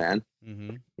 you understand?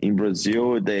 Mm-hmm. In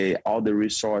Brazil, all the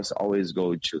resources always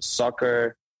go to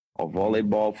soccer or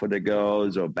volleyball for the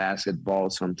girls or basketball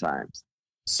sometimes.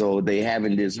 So they have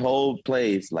in this whole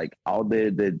place, like all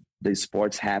the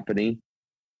sports happening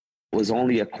was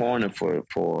only a corner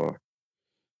for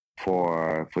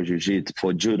jiu-jitsu,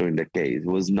 for judo in the case. It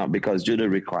was not, because judo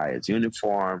requires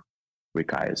uniform,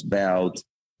 requires belt,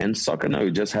 and soccer, no,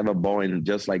 you just have a ball, and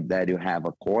just like that, you have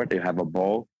a court, you have a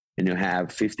ball, and you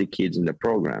have 50 kids in the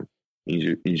program.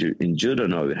 In judo,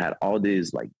 no, you had all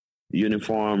these like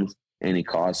uniforms, and it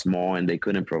costs more, and they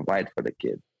couldn't provide for the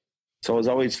kid. So I was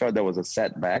always felt there was a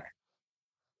setback.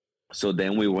 So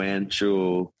then we went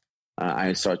to,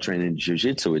 I started training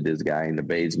jiu-jitsu with this guy in the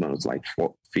basement. It was like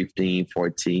 15,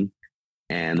 14,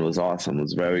 and it was awesome. It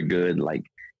was very good. Like,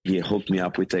 he hooked me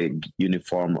up with a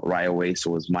uniform right away.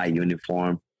 So it was my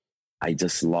uniform. I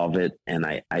just love it. And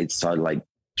I started like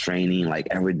training, like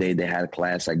every day they had a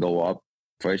class. I go up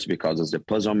first because it's the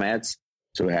puzzle mats.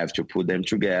 So we have to put them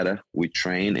together. We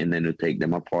train, and then we take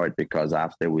them apart, because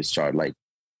after we start like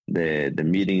the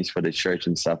meetings for the church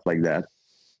and stuff like that.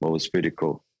 But it was pretty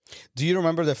cool. Do you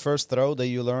remember the first throw that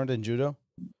you learned in judo?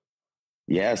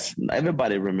 Yes,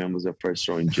 everybody remembers the first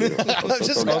throw in judo.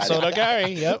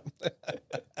 Osotogari, yep.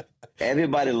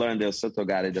 Everybody learned the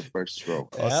Osotogari the first throw.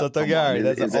 Osotogari,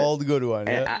 that's an old good one.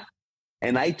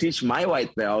 And I teach my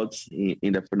white belts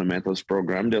in the fundamentals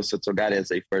program. The Osotogari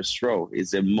as a first throw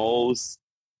is the most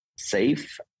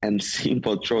safe and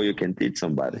simple throw you can teach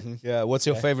somebody. Mm-hmm. Yeah, what's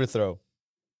your favorite throw?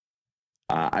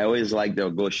 I always like the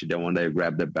ogoshi, the one that you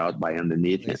grab the belt by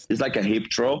underneath. Yes. It's like a hip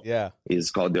throw. Yeah. It's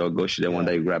called the ogoshi, the one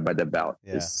that you grab by the belt.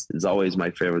 Yeah. It's always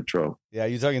my favorite throw. Yeah,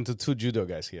 you're talking to two judo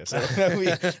guys here. So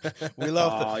we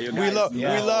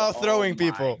love throwing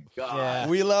people. Yeah.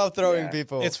 We love throwing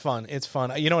people. It's fun. It's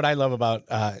fun. You know what I love about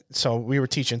so we were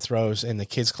teaching throws in the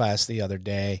kids class the other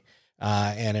day.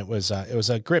 And it was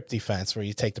a grip defense where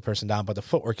you take the person down, but the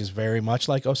footwork is very much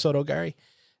like Osotogari.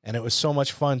 And it was so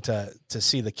much fun to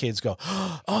see the kids go,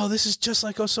 oh, this is just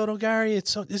like Osotogari.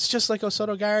 It's just like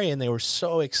Osotogari. And they were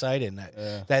so excited.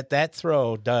 That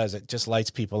throw it just lights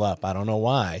people up. I don't know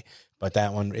why, but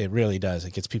that one, it really does.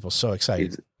 It gets people so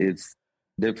excited. It's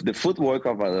the footwork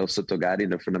of Osotogari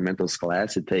in the fundamentals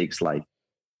class. It takes like,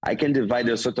 I can divide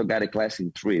the Osotogari class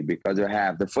in 3, because you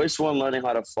have the first one, learning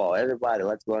how to fall. Everybody,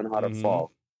 let's learn how to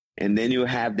fall. And then you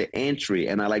have the entry,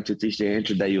 and I like to teach the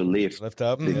entry that you lift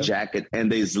up the jacket and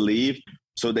the sleeve,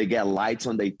 so they get lights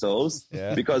on their toes.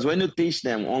 Yeah. Because when you teach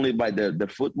them only by the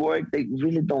footwork, they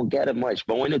really don't get it much.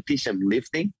 But when you teach them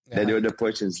lifting, that the other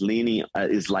person is leaning,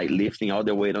 is like lifting all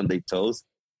the weight on their toes,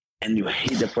 and you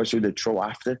hit the person with the throw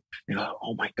after, you go,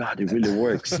 oh my God, it really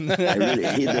works. I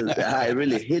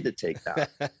really hit the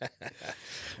takedown.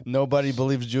 Nobody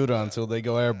believes judo until they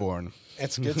go airborne.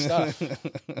 It's good stuff.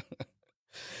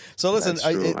 So listen,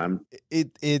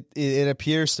 it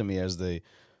appears to me as the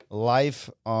life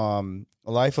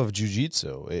of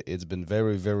jiu-jitsu. It's been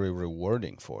very, very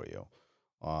rewarding for you.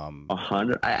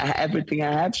 100. Everything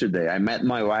I have today. I met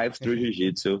my wife through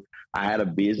jiu-jitsu. I had a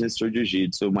business through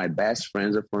jiu-jitsu. My best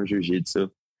friends are from jiu-jitsu.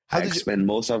 I spend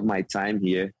most of my time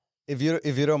here. If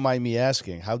you don't mind me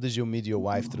asking, how did you meet your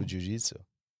wife through jiu-jitsu?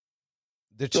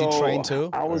 Did she train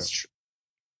too?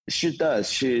 She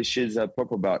does. She's a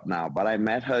purple belt now, but I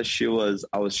met her.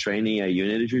 I was training at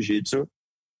Unity Jiu Jitsu,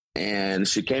 and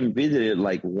she came visit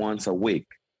like once a week.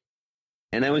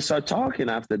 And then we start talking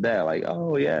after that, like,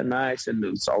 oh yeah, nice. And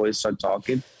it's always start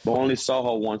talking, but only saw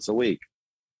her once a week.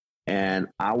 And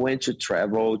I went to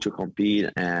travel to compete.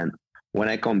 And when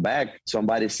I come back,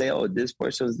 somebody say, oh, this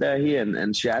person's there here.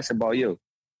 And she asked about you.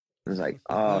 I was like,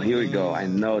 oh, here we go. I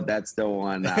know that's the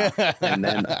one now. And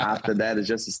then after that, it's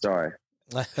just a story.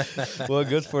 Well,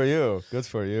 good for you. Good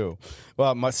for you.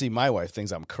 Well, my wife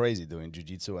thinks I'm crazy doing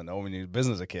jiu-jitsu and owning a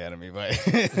business academy, but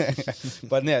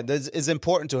but yeah, it's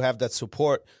important to have that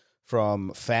support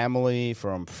from family,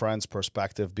 from friends'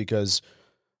 perspective, because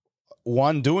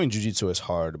one, doing jiu-jitsu is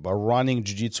hard, but running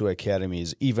jiu-jitsu academy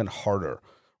is even harder,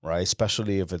 right?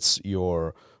 Especially if it's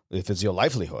your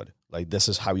livelihood. Like, this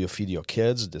is how you feed your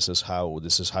kids. This is how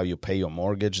you pay your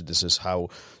mortgage. This is how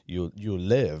you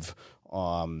live.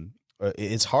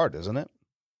 It's hard, isn't it?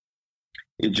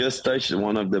 You just touched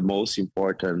one of the most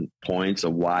important points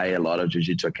of why a lot of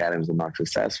jiu-jitsu academies are not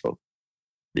successful.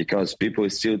 Because people are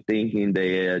still thinking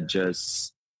they are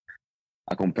just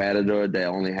a competitor that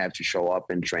only have to show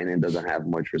up and train and doesn't have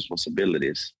much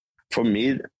responsibilities. For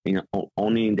me,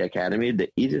 only in the academy, the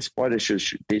easiest part is to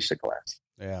teach the class.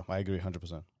 Yeah, I agree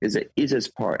 100%. It's the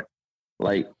easiest part.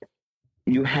 Like,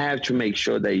 you have to make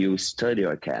sure that you study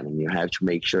your academy. You have to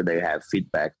make sure that you have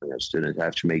feedback from your students. You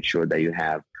have to make sure that you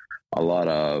have a lot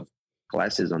of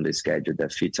classes on the schedule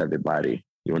that fits everybody.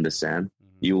 You understand?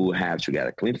 Mm-hmm. You have to get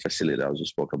a clean facility, as we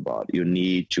spoke about. You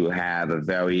need to have a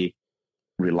very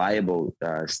reliable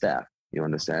staff. You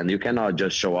understand? You cannot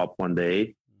just show up one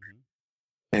day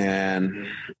and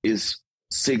it's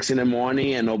 6 a.m.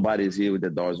 and nobody's here with the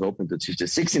doors open to teach the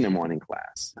 6 a.m.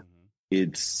 class. Mm-hmm.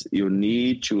 You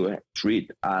need to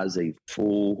treat as a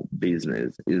full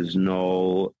business. It's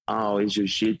no, oh, it's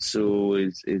jiu-jitsu,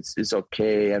 it's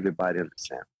okay, everybody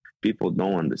understand. People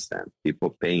don't understand.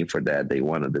 People paying for that, they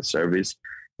wanted the service,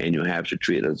 and you have to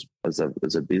treat it as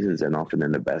a business and offer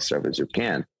them the best service you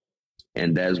can.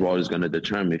 And that's what is going to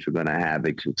determine if you're going to have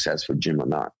a successful gym or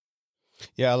not.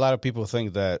 Yeah, a lot of people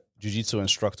think that jiu-jitsu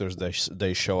instructors,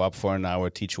 they show up for an hour,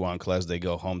 teach one class, they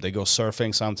go home. They go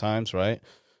surfing sometimes, right?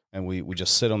 And we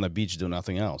just sit on the beach, do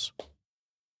nothing else.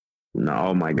 No,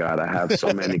 oh my God, I have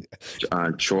so many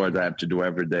chores I have to do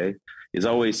every day. It's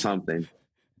always something.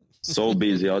 So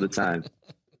busy all the time.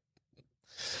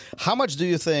 How much do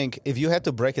you think, if you had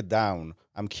to break it down,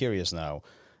 I'm curious now,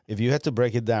 if you had to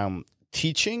break it down,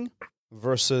 teaching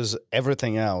versus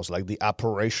everything else, like the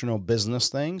operational business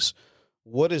things,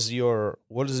 what is your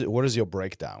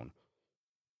breakdown?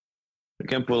 You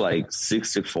can put like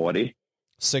 60-40.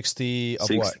 60 of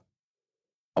what?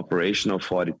 Operational,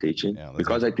 40 teaching. Yeah,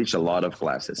 because I teach a lot of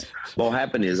classes. What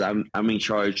happened is I'm in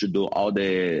charge to do all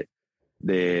the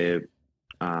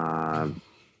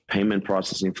payment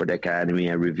processing for the academy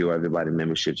and review everybody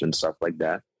memberships and stuff like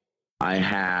that.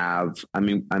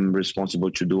 I'm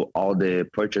responsible to do all the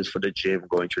purchase for the gym,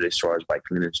 going to the stores, buy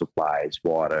cleaning supplies,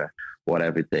 water,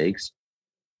 whatever it takes.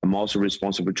 I'm also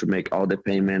responsible to make all the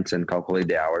payments and calculate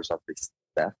the hours of the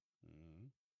staff.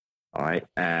 All right.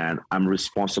 And I'm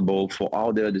responsible for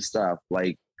all the other stuff,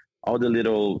 like all the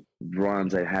little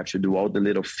runs I have to do, all the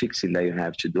little fixing that you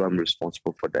have to do. I'm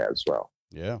responsible for that as well.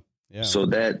 Yeah. Yeah. So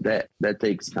that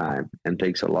takes time and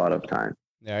takes a lot of time.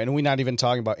 Yeah. And we're not even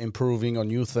talking about improving on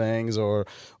new things or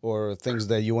things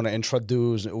that you want to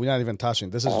introduce. We're not even touching.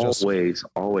 This is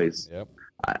always. Yep.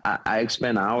 I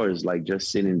spend hours like just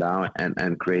sitting down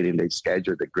and creating the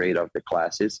schedule, the grade of the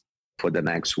classes for the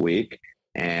next week,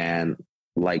 and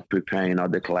like preparing all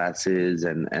the classes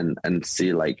and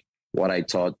see like what I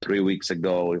taught 3 weeks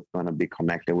ago is going to be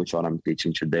connected with what I'm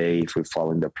teaching today if we're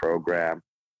following the program.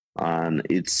 And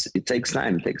it takes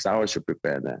time. It takes hours to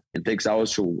prepare that. It takes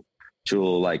hours to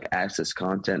like access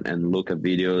content and look at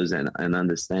videos and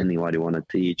understanding what you want to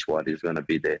teach, what is going to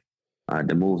be the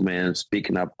movements,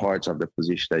 picking up parts of the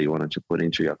position that you wanted to put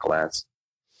into your class.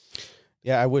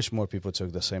 Yeah, I wish more people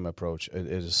took the same approach. It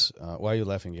is. Why are you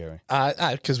laughing, Gary?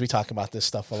 Because we talk about this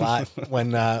stuff a lot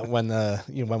when we're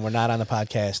not on the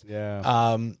podcast.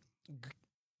 Yeah.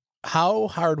 How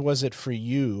hard was it for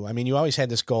you? I mean, you always had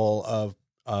this goal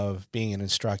of being an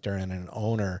instructor and an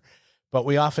owner, but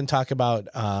we often talk about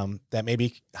that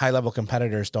maybe high level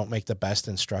competitors don't make the best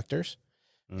instructors.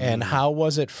 Mm. And how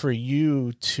was it for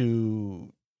you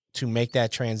to make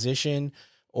that transition,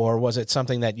 or was it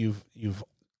something that you've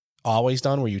always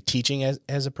done? Were you teaching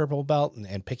as a purple belt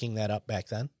and picking that up back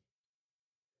then?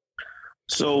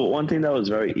 So one thing that was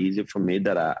very easy for me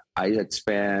that I had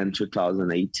spent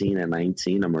 2018 and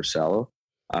 19 at Marcelo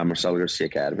Garcia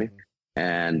Academy.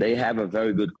 and they have a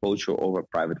very good culture over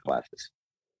private classes.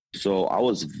 So I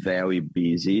was very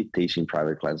busy teaching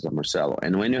private classes at Marcelo.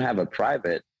 And when you have a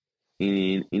private,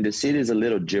 in the city is a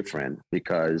little different,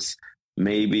 because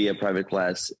maybe a private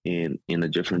class in a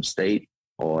different state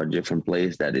or a different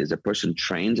place, that is, a person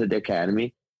trains at the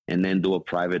academy and then do a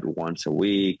private once a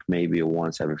week, maybe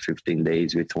once every 15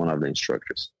 days with one of the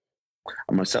instructors.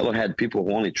 Marcelo had people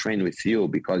who only train with you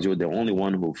because you're the only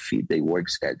one who feed their work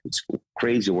schedule. It's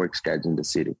crazy work schedule in the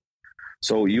city.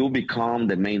 So you become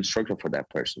the main instructor for that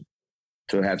person.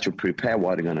 So you have to prepare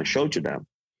what you're going to show to them.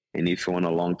 And if you want a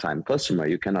long-time customer,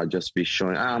 you cannot just be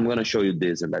showing, I'm going to show you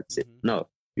this and that's it. No,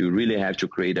 you really have to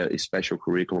create a special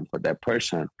curriculum for that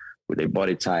person with their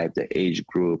body type, the age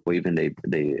group, or even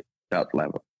the belt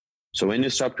level. So when you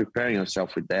start preparing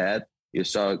yourself with that, you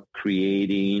start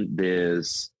creating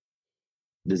this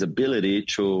ability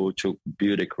to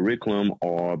build a curriculum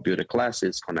or build a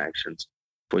classes connections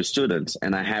for students.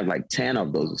 And I have like 10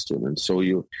 of those students. So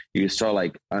you start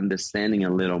like understanding a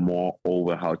little more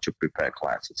over how to prepare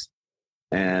classes.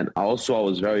 And also I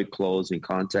was very close in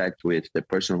contact with the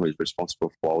person who is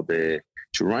responsible for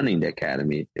running the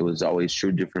academy. It was always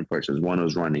two different persons. One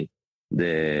was running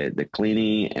the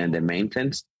cleaning and the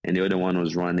maintenance, and the other one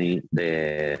was running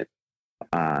the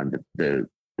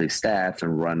staff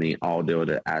and running all the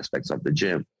other aspects of the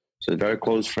gym. So very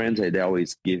close friends. They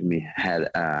always give me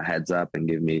heads up and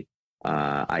give me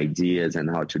ideas and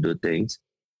how to do things.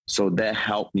 So that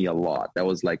helped me a lot. That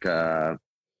was like a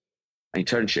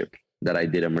internship that I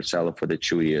did at Marcelo for the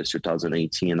 2 years,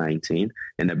 2018 and 19.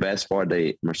 And the best part,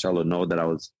 Marcelo know that I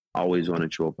was always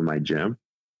wanted to open my gym.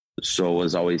 So it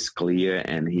was always clear,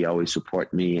 and he always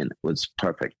support me, and it was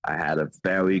perfect. I had a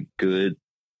very good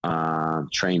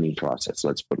training process.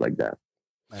 Let's put it like that.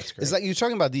 That's great. It's like you're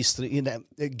talking about these three.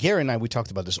 Gary and I, we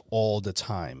talked about this all the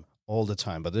time.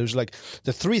 But there's like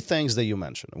the three things that you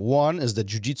mentioned. One is the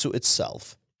jiu-jitsu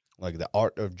itself, like the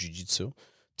art of jiu-jitsu.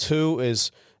 Two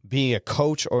is being a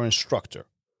coach or instructor,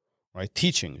 right?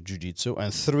 Teaching jiu-jitsu.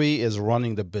 And three is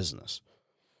running the business.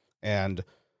 And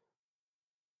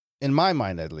in my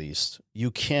mind, at least,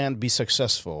 you can't be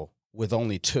successful with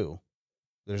only two.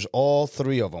 There's all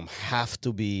three of them have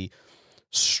to be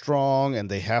strong, and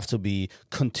they have to be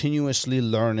continuously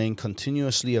learning,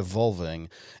 continuously evolving,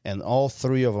 and all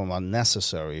three of them are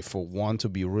necessary for one to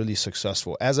be really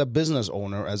successful as a business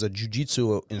owner, as a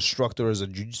jiu-jitsu instructor, as a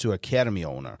jiu-jitsu academy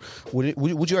owner.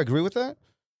 Would you agree with that?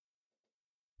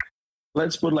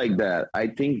 Let's put it like that. I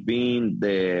think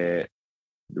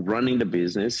running the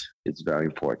business is very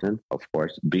important. Of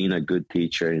course, being a good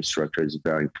teacher, instructor is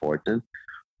very important.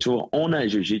 To own a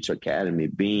jiu-jitsu academy,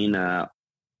 being a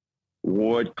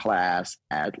world-class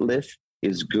athlete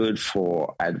is good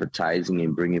for advertising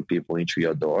and bringing people into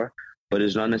your door, but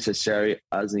it's not necessarily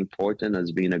as important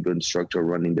as being a good instructor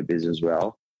running the business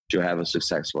well to have a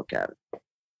successful academy.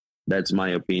 That's my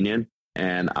opinion.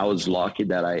 And I was lucky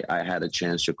that I had a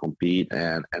chance to compete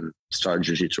and start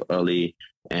jiu-jitsu early.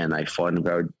 And I fought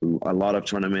in a lot of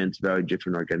tournaments, very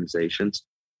different organizations.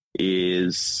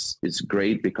 It's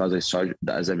great because I started,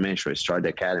 as I mentioned, I started the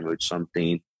academy with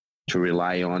something to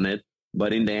rely on it.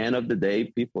 But in the end of the day,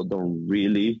 people don't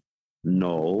really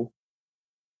know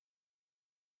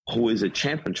who is a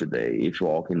champion today. If you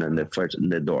walk in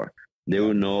the door, they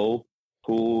will know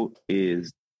who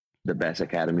is the best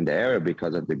academy in the area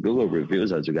because of the Google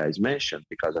reviews, as you guys mentioned,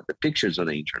 because of the pictures on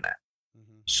the internet.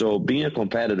 Mm-hmm. So being a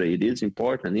competitor, it is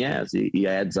important. Yes, it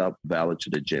adds up value to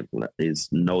the gym. There's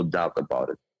no doubt about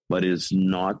it. But it's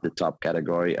not the top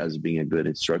category as being a good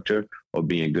instructor or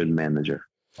being a good manager.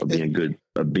 Or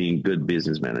being good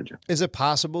business manager. Is it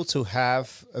possible to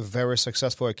have a very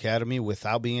successful academy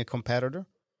without being a competitor?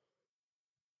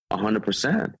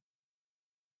 100%.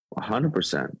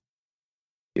 100%.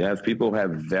 You have people who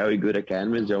have very good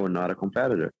academies that were not a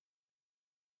competitor.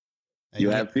 You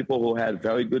have people who had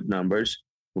very good numbers,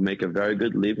 who make a very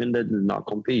good living that did not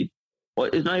compete. Well,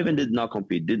 it's not even did not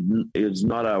compete. It's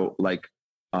not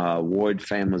a world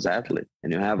famous athlete,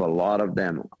 and you have a lot of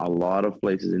them, a lot of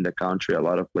places in the country, a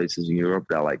lot of places in Europe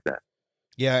that are like that.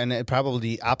 Yeah, and probably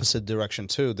the opposite direction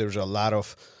too. There's a lot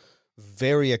of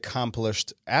very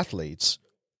accomplished athletes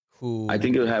who I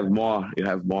think you have more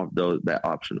of those, that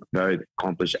option, very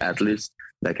accomplished athletes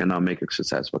that cannot make a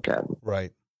successful academy.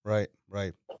 Right.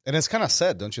 And it's kind of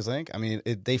sad, don't you think? I mean,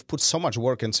 they've put so much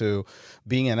work into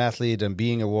being an athlete and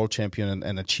being a world champion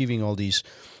and achieving all these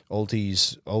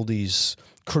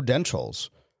credentials,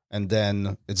 and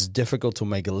then it's difficult to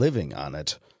make a living on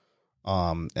it.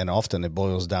 And often it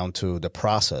boils down to the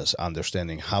process,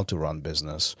 understanding how to run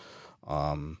business.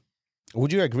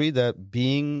 Would you agree that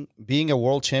being a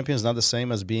world champion is not the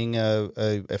same as being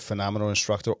a phenomenal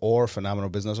instructor or phenomenal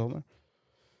business owner?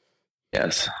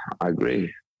 Yes, I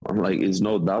agree. There's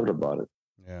no doubt about it.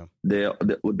 Yeah.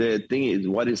 The thing is,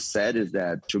 what is said is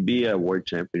that to be a world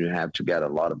champion, you have to get a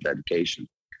lot of dedication.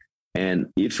 And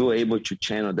if you're able to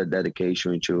channel that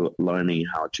dedication into learning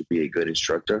how to be a good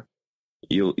instructor,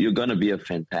 you're going to be a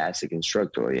fantastic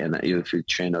instructor. And if you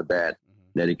channel that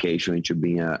dedication into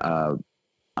being a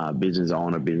business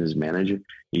owner, business manager,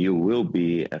 you will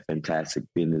be a fantastic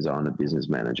business owner, business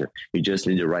manager. You just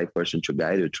need the right person to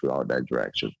guide you throughout that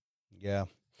direction. Yeah.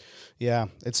 Yeah.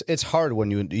 It's hard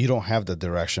when you don't have the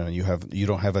direction and you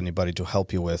don't have anybody to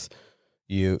help you with.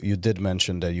 You did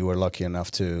mention that you were lucky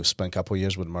enough to spend a couple of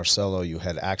years with Marcelo. You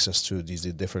had access to these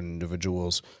different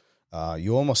individuals.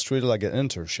 You almost treated it like an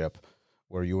internship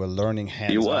where you were learning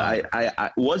hands-on.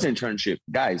 I was internship.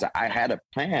 Guys, I had a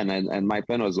plan, and my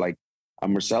plan was like,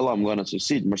 Marcelo, I'm going to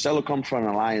succeed. Marcelo comes from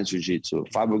Alliance Jiu Jitsu.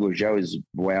 Fábio Gurgel is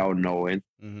well known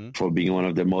for being one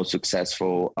of the most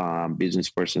successful business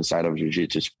person side of Jiu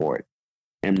Jitsu sport.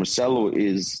 And Marcelo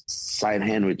is side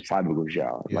hand with Fábio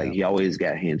Gurgel. Yeah. He always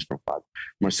got hands from Fábio.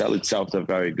 Marcelo itself is a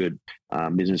very good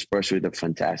business person with a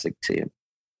fantastic team.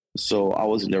 So I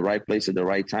was in the right place at the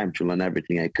right time to learn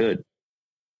everything I could.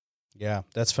 Yeah,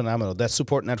 that's phenomenal. That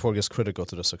support network is critical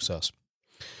to the success.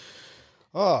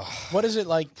 Oh, what is it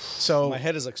like? So my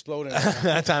head is exploding.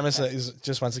 Thomas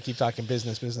just wants to keep talking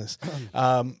business.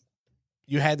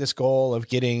 You had this goal of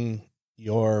getting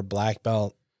your black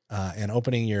belt and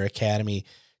opening your academy.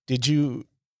 Did you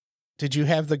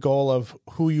have the goal of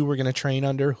who you were going to train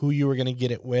under, who you were going to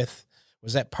get it with?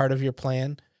 Was that part of your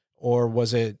plan, or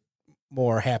was it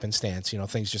more happenstance?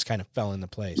 Things just kind of fell into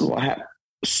place.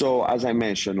 So as I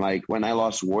mentioned, when I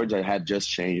lost Words, I had just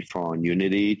changed from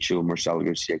Unity to Marcelo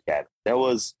Garcia Academy. That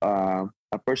was a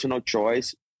personal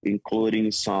choice,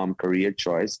 including some career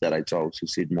choice that I thought would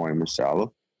succeed more in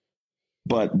Marcelo.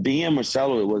 But being in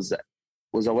Marcelo was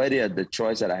already the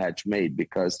choice that I had to make,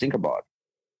 because think about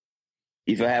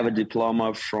it. If I have a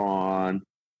diploma from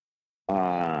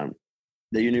the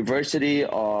University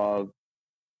of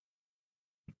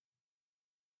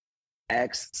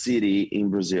X city in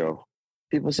Brazil,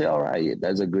 people say, all right,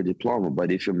 that's a good diploma.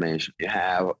 But if you mention you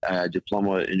have a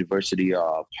diploma at University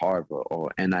of Harvard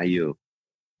or NIU,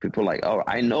 people are like, oh,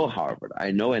 I know Harvard,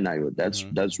 I know NIU.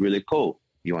 That's really cool.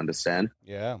 You understand?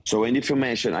 Yeah. So if you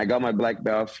mention, I got my black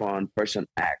belt from person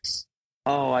X.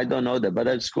 Oh, I don't know that, but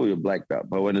that's cool, you're black belt.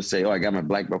 But when you say, oh, I got my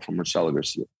black belt from Marcelo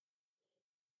Garcia,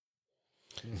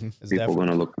 people are going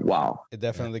to look, wow. It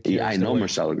definitely yeah, I know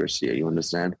Marcelo Garcia, you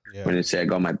understand? Yeah. When you say, I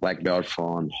got my black belt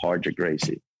from Royal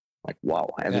Gracie, like, wow,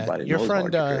 everybody knows Royal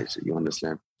Gracie, you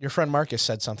understand? Your friend Marcus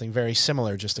said something very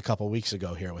similar just a couple of weeks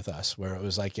ago here with us, where it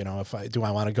was like, do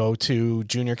I want to go to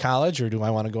junior college or do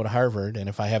I want to go to Harvard? And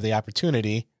if I have the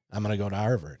opportunity, I'm going to go to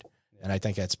Harvard. And I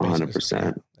think that's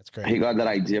 100%. That's great. He got that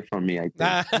idea from me, I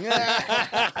think.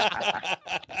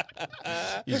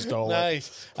 You stole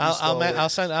it.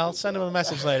 I'll send him a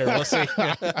message later. We'll see.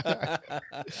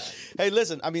 Hey,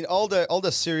 listen, I mean, all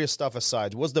the serious stuff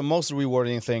aside, what's the most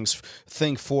rewarding thing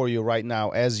for you right now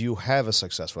as you have a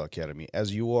successful academy,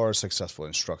 as you are a successful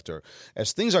instructor,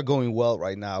 as things are going well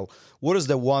right now? What is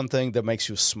the one thing that makes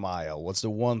you smile? What's the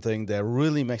one thing that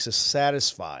really makes it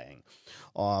satisfying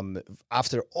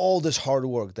after all this hard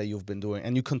work that you've been doing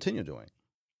and you continue doing?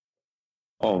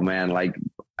 Oh man,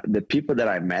 the people that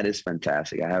I met is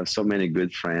fantastic. I have so many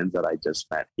good friends that I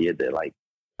just met here that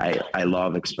I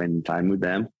love spending time with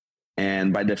them.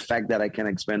 And by the fact that I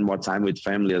can spend more time with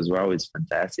family as well, it's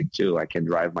fantastic too. I can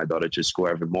drive my daughter to school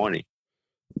every morning.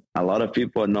 A lot of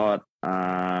people are not,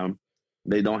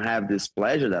 they don't have this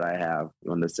pleasure that I have,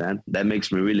 you understand? That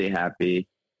makes me really happy.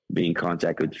 Being in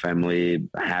contact with family,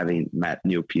 having met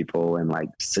new people and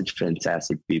such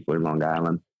fantastic people in Long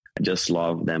Island. I just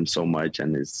love them so much,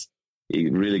 and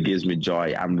it really gives me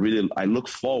joy. I look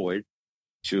forward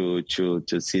to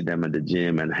see them at the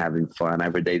gym and having fun.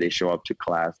 Every day they show up to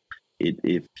class,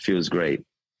 it feels great.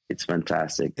 It's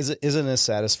fantastic. Isn't it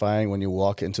satisfying when you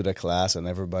walk into the class and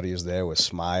everybody is there with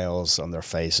smiles on their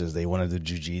faces? They want to do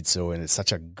jiu-jitsu, and it's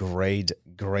such a great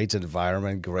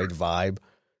environment, great vibe.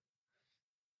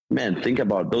 Man, think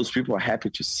about those people are happy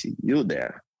to see you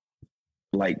there.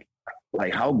 Like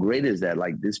how great is that?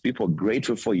 These people are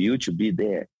grateful for you to be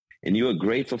there, and you are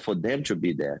grateful for them to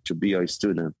be there, to be your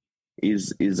student.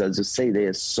 Is as you say,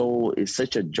 it's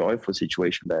such a joyful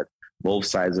situation that both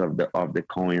sides of the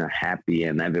coin are happy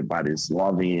and everybody's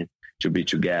loving to be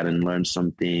together and learn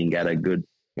something, get a good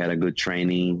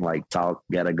training, talk,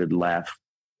 get a good laugh.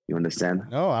 You understand?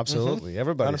 No, absolutely.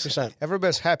 Everybody's 100%.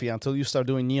 Everybody's happy until you start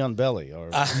doing knee on belly or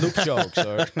loop jokes.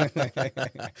 Or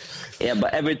Yeah,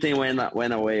 but everything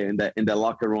went away in the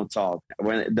locker room talk.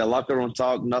 When the locker room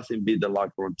talk, nothing beat the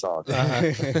locker room talk.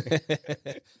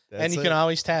 And you can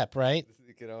always tap, right?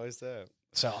 You can always tap.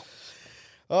 So,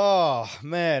 oh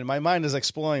man, my mind is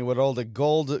exploding with all the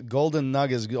golden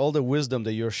nuggets, all the wisdom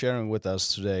that you're sharing with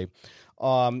us today.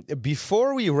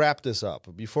 Before we wrap this up,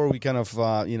 before we kind of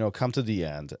come to the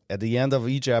end, at the end of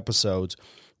each episode,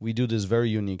 we do this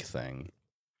very unique thing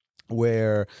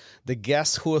where the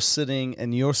guest who was sitting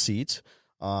in your seat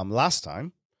last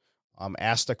time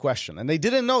asked a question, and they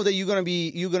didn't know that you're gonna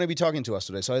be talking to us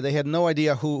today, so they had no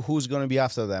idea who's gonna be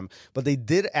after them. But they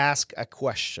did ask a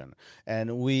question,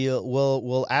 and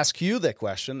we'll ask you that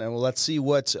question, and let's see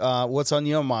what's on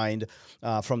your mind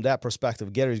from that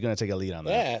perspective. Gary's gonna take a lead on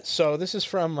that. yeah. So this is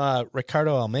from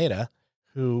Ricardo Almeida,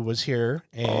 who was here.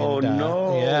 And, Oh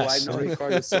no, yes. I know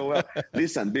Ricardo so well.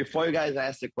 Listen, before you guys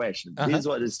ask the question, this is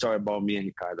what the story about me and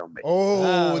Ricardo made.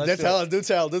 Oh, let's do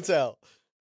tell.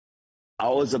 I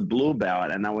was a blue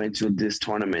belt and I went to this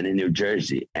tournament in New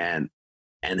Jersey, and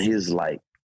he's like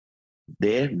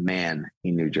their man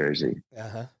in New Jersey.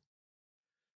 Uh-huh.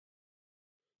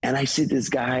 And I see this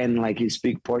guy and like he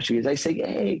speak Portuguese. I say,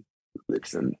 hey,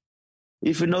 listen,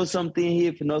 if you know something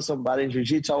here, if you know somebody in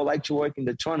Jiu-Jitsu, I would like to work in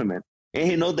the tournament. And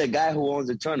he know the guy who owns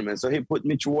the tournament, so he put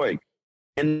me to work.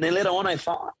 And then later on, I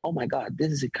found, oh my God,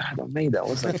 this is Ricardo Almeida. I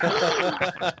was like,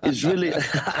 it's really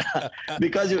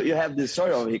because you have this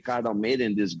story of Ricardo Almeida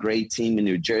and this great team in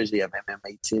New Jersey, an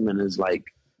MMA team, and it's like,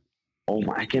 oh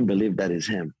my, I can't believe that is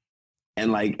him.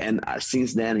 And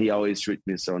since then, he always treats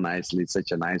me so nicely.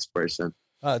 Such a nice person.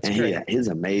 Oh, that's and great. He's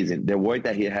amazing. The work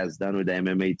that he has done with the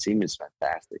MMA team is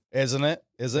fantastic. Isn't it?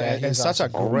 Yeah, And such a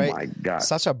great, Oh my God.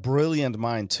 such a brilliant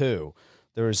mind too.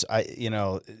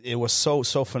 It was so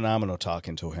phenomenal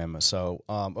talking to him. So,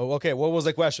 okay, what was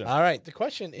the question? All right. The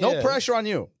question is... No pressure on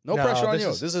you. No pressure on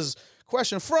you. This is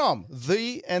question from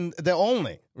the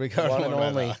only Ricardo. One and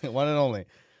only. One and only.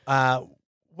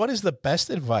 What is the best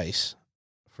advice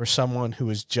for someone who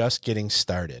is just getting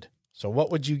started? So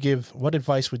what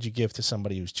advice would you give to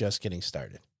somebody who's just getting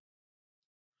started?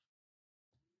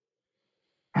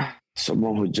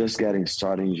 Someone who's just getting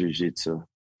started in Jiu-Jitsu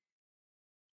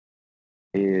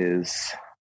is,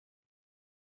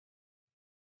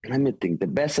 let me think, the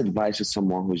best advice to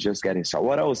someone who's just getting started.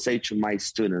 What I would say to my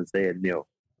students, they are new.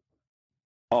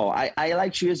 Oh, I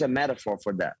like to use a metaphor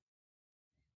for that.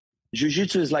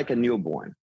 Jiu-Jitsu is like a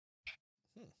newborn.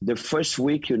 The first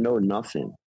week, you know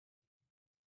nothing.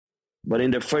 But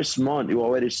in the first month, you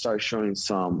already start showing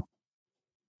some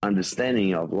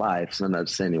understanding of life, some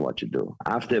understanding what to do.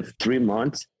 After 3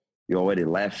 months, you're already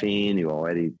laughing, you're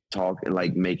already talking,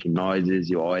 like making noises,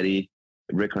 you're already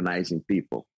recognizing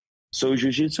people. So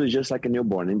Jiu-Jitsu is just like a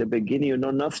newborn. In the beginning, you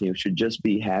know nothing. You should just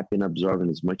be happy and absorbing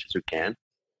as much as you can.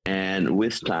 And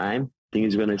with time,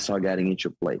 things are going to start getting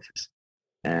into places.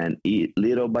 And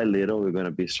little by little, we're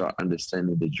going to start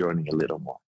understanding the journey a little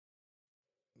more.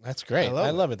 That's great.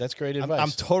 I love it. That's great advice. I'm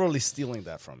totally stealing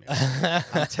that from you.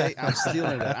 I'm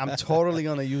stealing that. I'm totally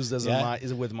going to use this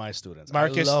with my students.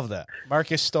 Marcus, I love that.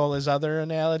 Marcus stole his other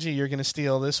analogy. You're going to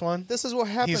steal this one? This is what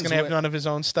happens. He's going to have none of his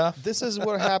own stuff? This is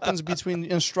what happens between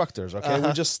instructors, okay?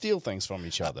 We just steal things from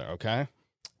each other, okay?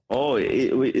 Oh,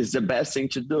 it's the best thing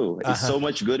to do. It's so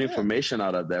much good information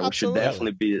out of there. Absolutely. We should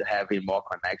definitely be having more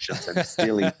connections and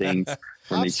stealing things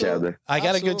from each other. I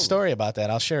got a good story about that.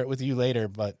 I'll share it with you later,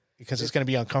 because it's going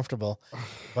to be uncomfortable,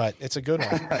 but it's a good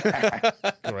one.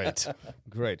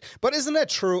 Great. But isn't that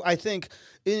true? I think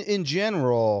in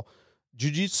general,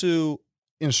 jiu-jitsu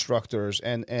instructors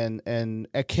and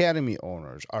academy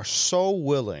owners are so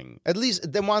willing, at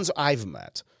least the ones I've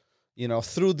met,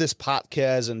 through this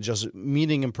podcast and just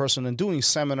meeting in person and doing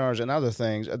seminars and other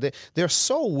things, they're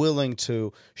so willing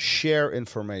to share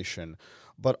information.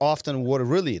 But often what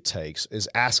really it takes is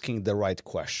asking the right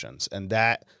questions. And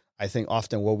that, I think,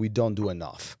 often what we don't do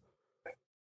enough.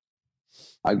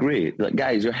 I agree.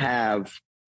 Guys, you have,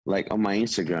 like on my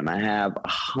Instagram, I have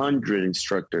 100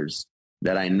 instructors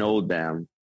that I know them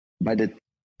by the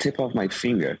tip of my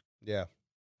finger. Yeah.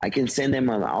 I can send them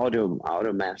an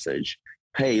audio message.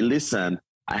 Hey, listen,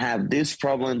 I have this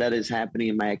problem that is happening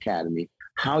in my academy.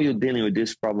 How are you dealing with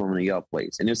this problem in your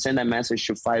place? And you send that message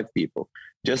to 5 people.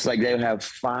 Just like they have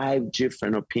 5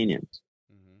 different opinions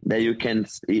that you can,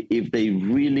 if they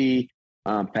really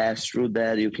pass through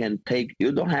that, you can take,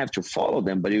 you don't have to follow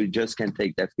them, but you just can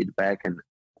take that feedback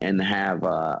and have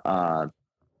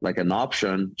like an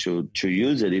option to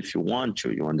use it if you want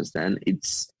to, you understand?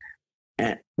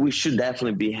 And we should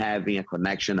definitely be having a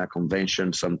connection, a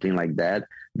convention, something like that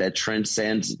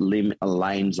transcends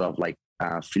lines of like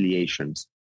affiliations.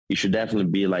 It should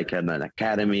definitely be like an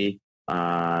academy,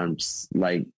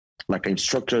 like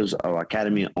instructors or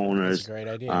academy owners,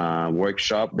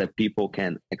 workshop that people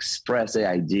can express their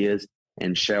ideas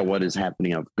and share what is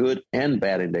happening of good and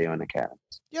bad in their own academies.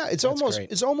 Yeah, it's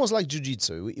almost like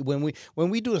jiu-jitsu. When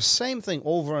we do the same thing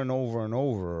over and over and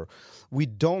over, we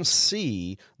don't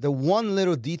see the one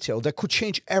little detail that could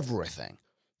change everything.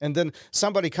 And then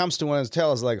somebody comes to us and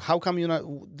tells us, like, how come you not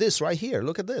this right here?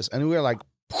 Look at this. And we're like,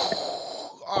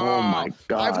 oh my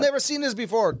God. I've never seen this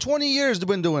before. 20 years they've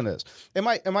been doing this. Am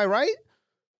I right?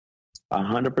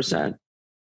 100%.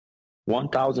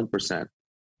 1,000%.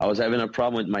 I was having a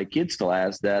problem with my kids'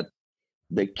 class that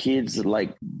the kids,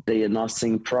 like, they are not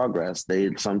seeing progress.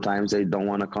 Sometimes they don't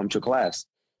want to come to class.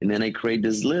 And then I create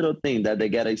this little thing that they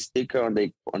get a sticker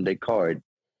on their card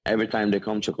every time they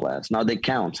come to class. Now they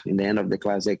count. In the end of the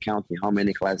class, they count how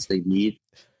many classes they need.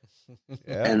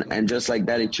 Yeah. And just like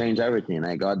that, it changed everything.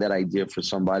 I got that idea for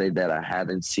somebody that I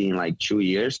hadn't seen like 2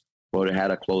 years, but I had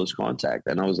a close contact.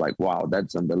 And I was like, wow,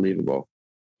 that's unbelievable.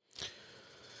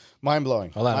 Mind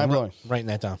blowing. Hold on, Mind blowing. Writing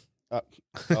that down.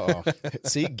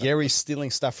 See, Gary's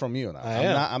stealing stuff from you now.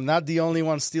 I'm not the only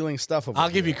one stealing stuff. I'll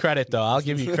give you credit, though. I'll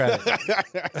give you credit.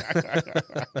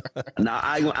 Now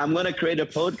I'm gonna create a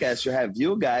podcast. You have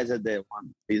you guys at the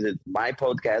one. Is it my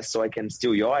podcast so I can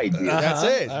steal your idea? That's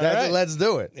it. Right. Let's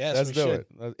do it. Yes, let's do it.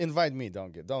 Invite me.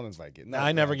 Don't invite me. No,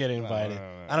 I never get invited.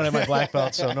 No. I don't have my black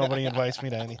belt, so nobody invites me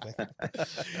to anything.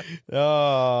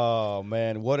 Oh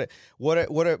man, what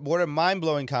a mind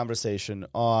blowing conversation.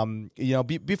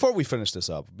 Before we finish this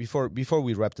up, before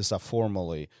we wrap this up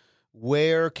formally,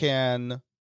 where can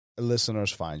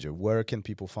listeners find you? Where can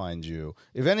people find you?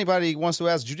 If anybody wants to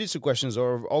ask jiu-jitsu questions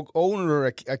or owner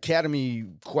academy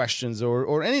questions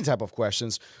or any type of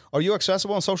questions, are you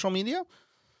accessible on social media?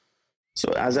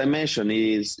 So as I mentioned,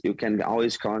 you can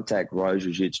always contact Royal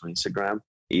Jiu Jitsu on Instagram.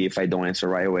 If I don't answer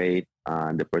right away,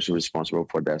 the person responsible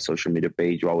for that social media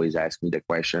page will always ask me the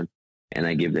question and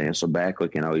I give the answer back. Or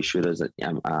you can always shoot us an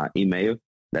email.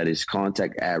 That is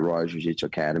contact@Royal Jiu Jitsu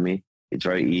Academy. It's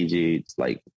very easy. It's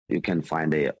like you can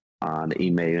find the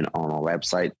email on our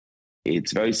website.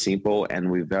 It's very simple,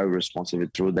 and we're very responsive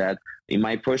through that. In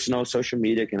my personal social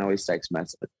media, you can always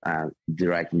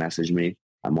direct message me.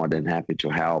 I'm more than happy to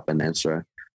help and answer.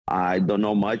 I don't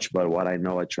know much, but what I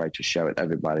know, I try to share with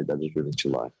everybody that is willing to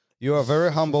learn. You are a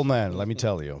very humble man, let me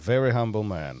tell you. Very humble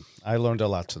man. I learned a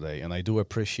lot today, and we do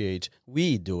appreciate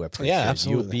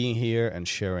you being here and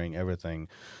sharing everything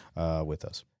with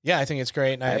us. Yeah, I think it's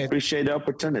great. And I appreciate the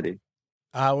opportunity.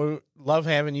 We love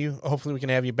having you. Hopefully we can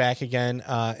have you back again.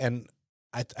 And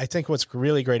I think what's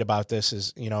really great about this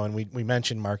is, and we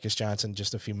mentioned Marcus Johnson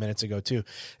just a few minutes ago too,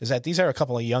 is that these are a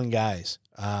couple of young guys.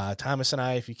 Thomas and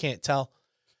I, if you can't tell,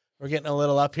 we're getting a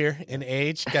little up here in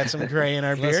age, got some gray in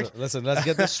our beard. Listen, let's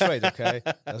get this straight, okay?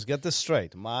 Let's get this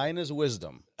straight. Mine is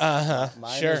wisdom.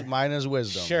 Sure. Mine is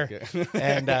wisdom. Sure. Okay.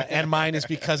 And mine is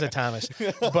because of Thomas.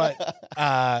 But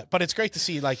it's great to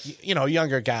see, like,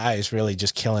 younger guys really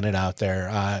just killing it out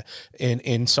there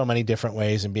in so many different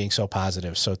ways and being so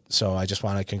positive. So I just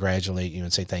want to congratulate you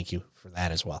and say thank you for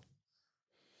that as well.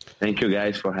 Thank you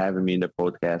guys for having me in the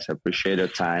podcast. I appreciate your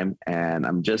time, and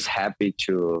I'm just happy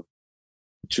to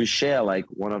share like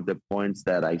one of the points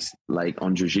that I like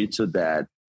on jiu-jitsu that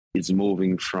is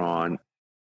moving from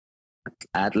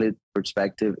athlete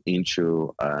perspective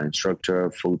into instructor,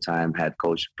 full-time head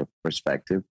coach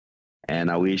perspective.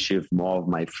 And I wish if more of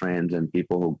my friends and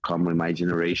people who come in my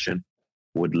generation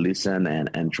would listen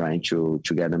and trying to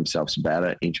get themselves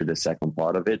better into the second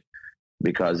part of it,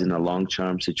 because in a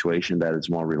long-term situation that is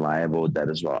more reliable, that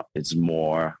is what it's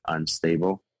more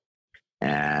unstable.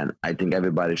 And I think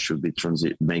everybody should be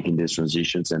making these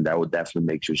transitions, and that would definitely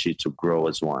make jiu-jitsu grow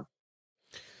as one.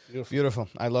 Beautiful.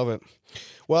 I love it.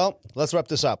 Well, let's wrap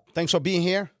this up. Thanks for being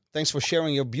here. Thanks for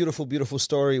sharing your beautiful, beautiful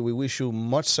story. We wish you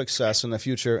much success in the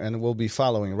future, and we'll be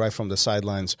following right from the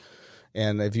sidelines.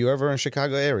 And if you're ever in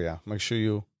Chicago area, make sure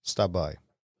you stop by.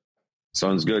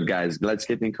 Sounds good, guys. Let's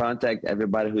keep in contact.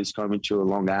 Everybody who's coming to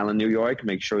Long Island, New York,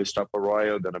 make sure you stop at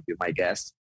Royal. Going to be my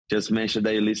guest. Just mention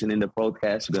that you're listening to the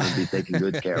podcast. We're going to be taking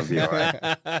good care of you. All right?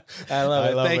 I love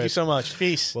it. Thank you so much.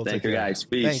 Peace. Thank you, guys.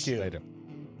 Peace. Thank you. Later.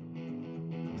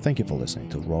 Thank you for listening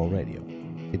to RŌL Radio.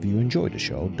 If you enjoyed the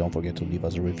show, don't forget to leave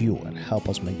us a review and help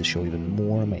us make the show even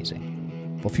more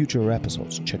amazing. For future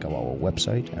episodes, check out our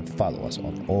website and follow us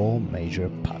on all major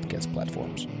podcast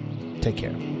platforms. Take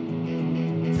care.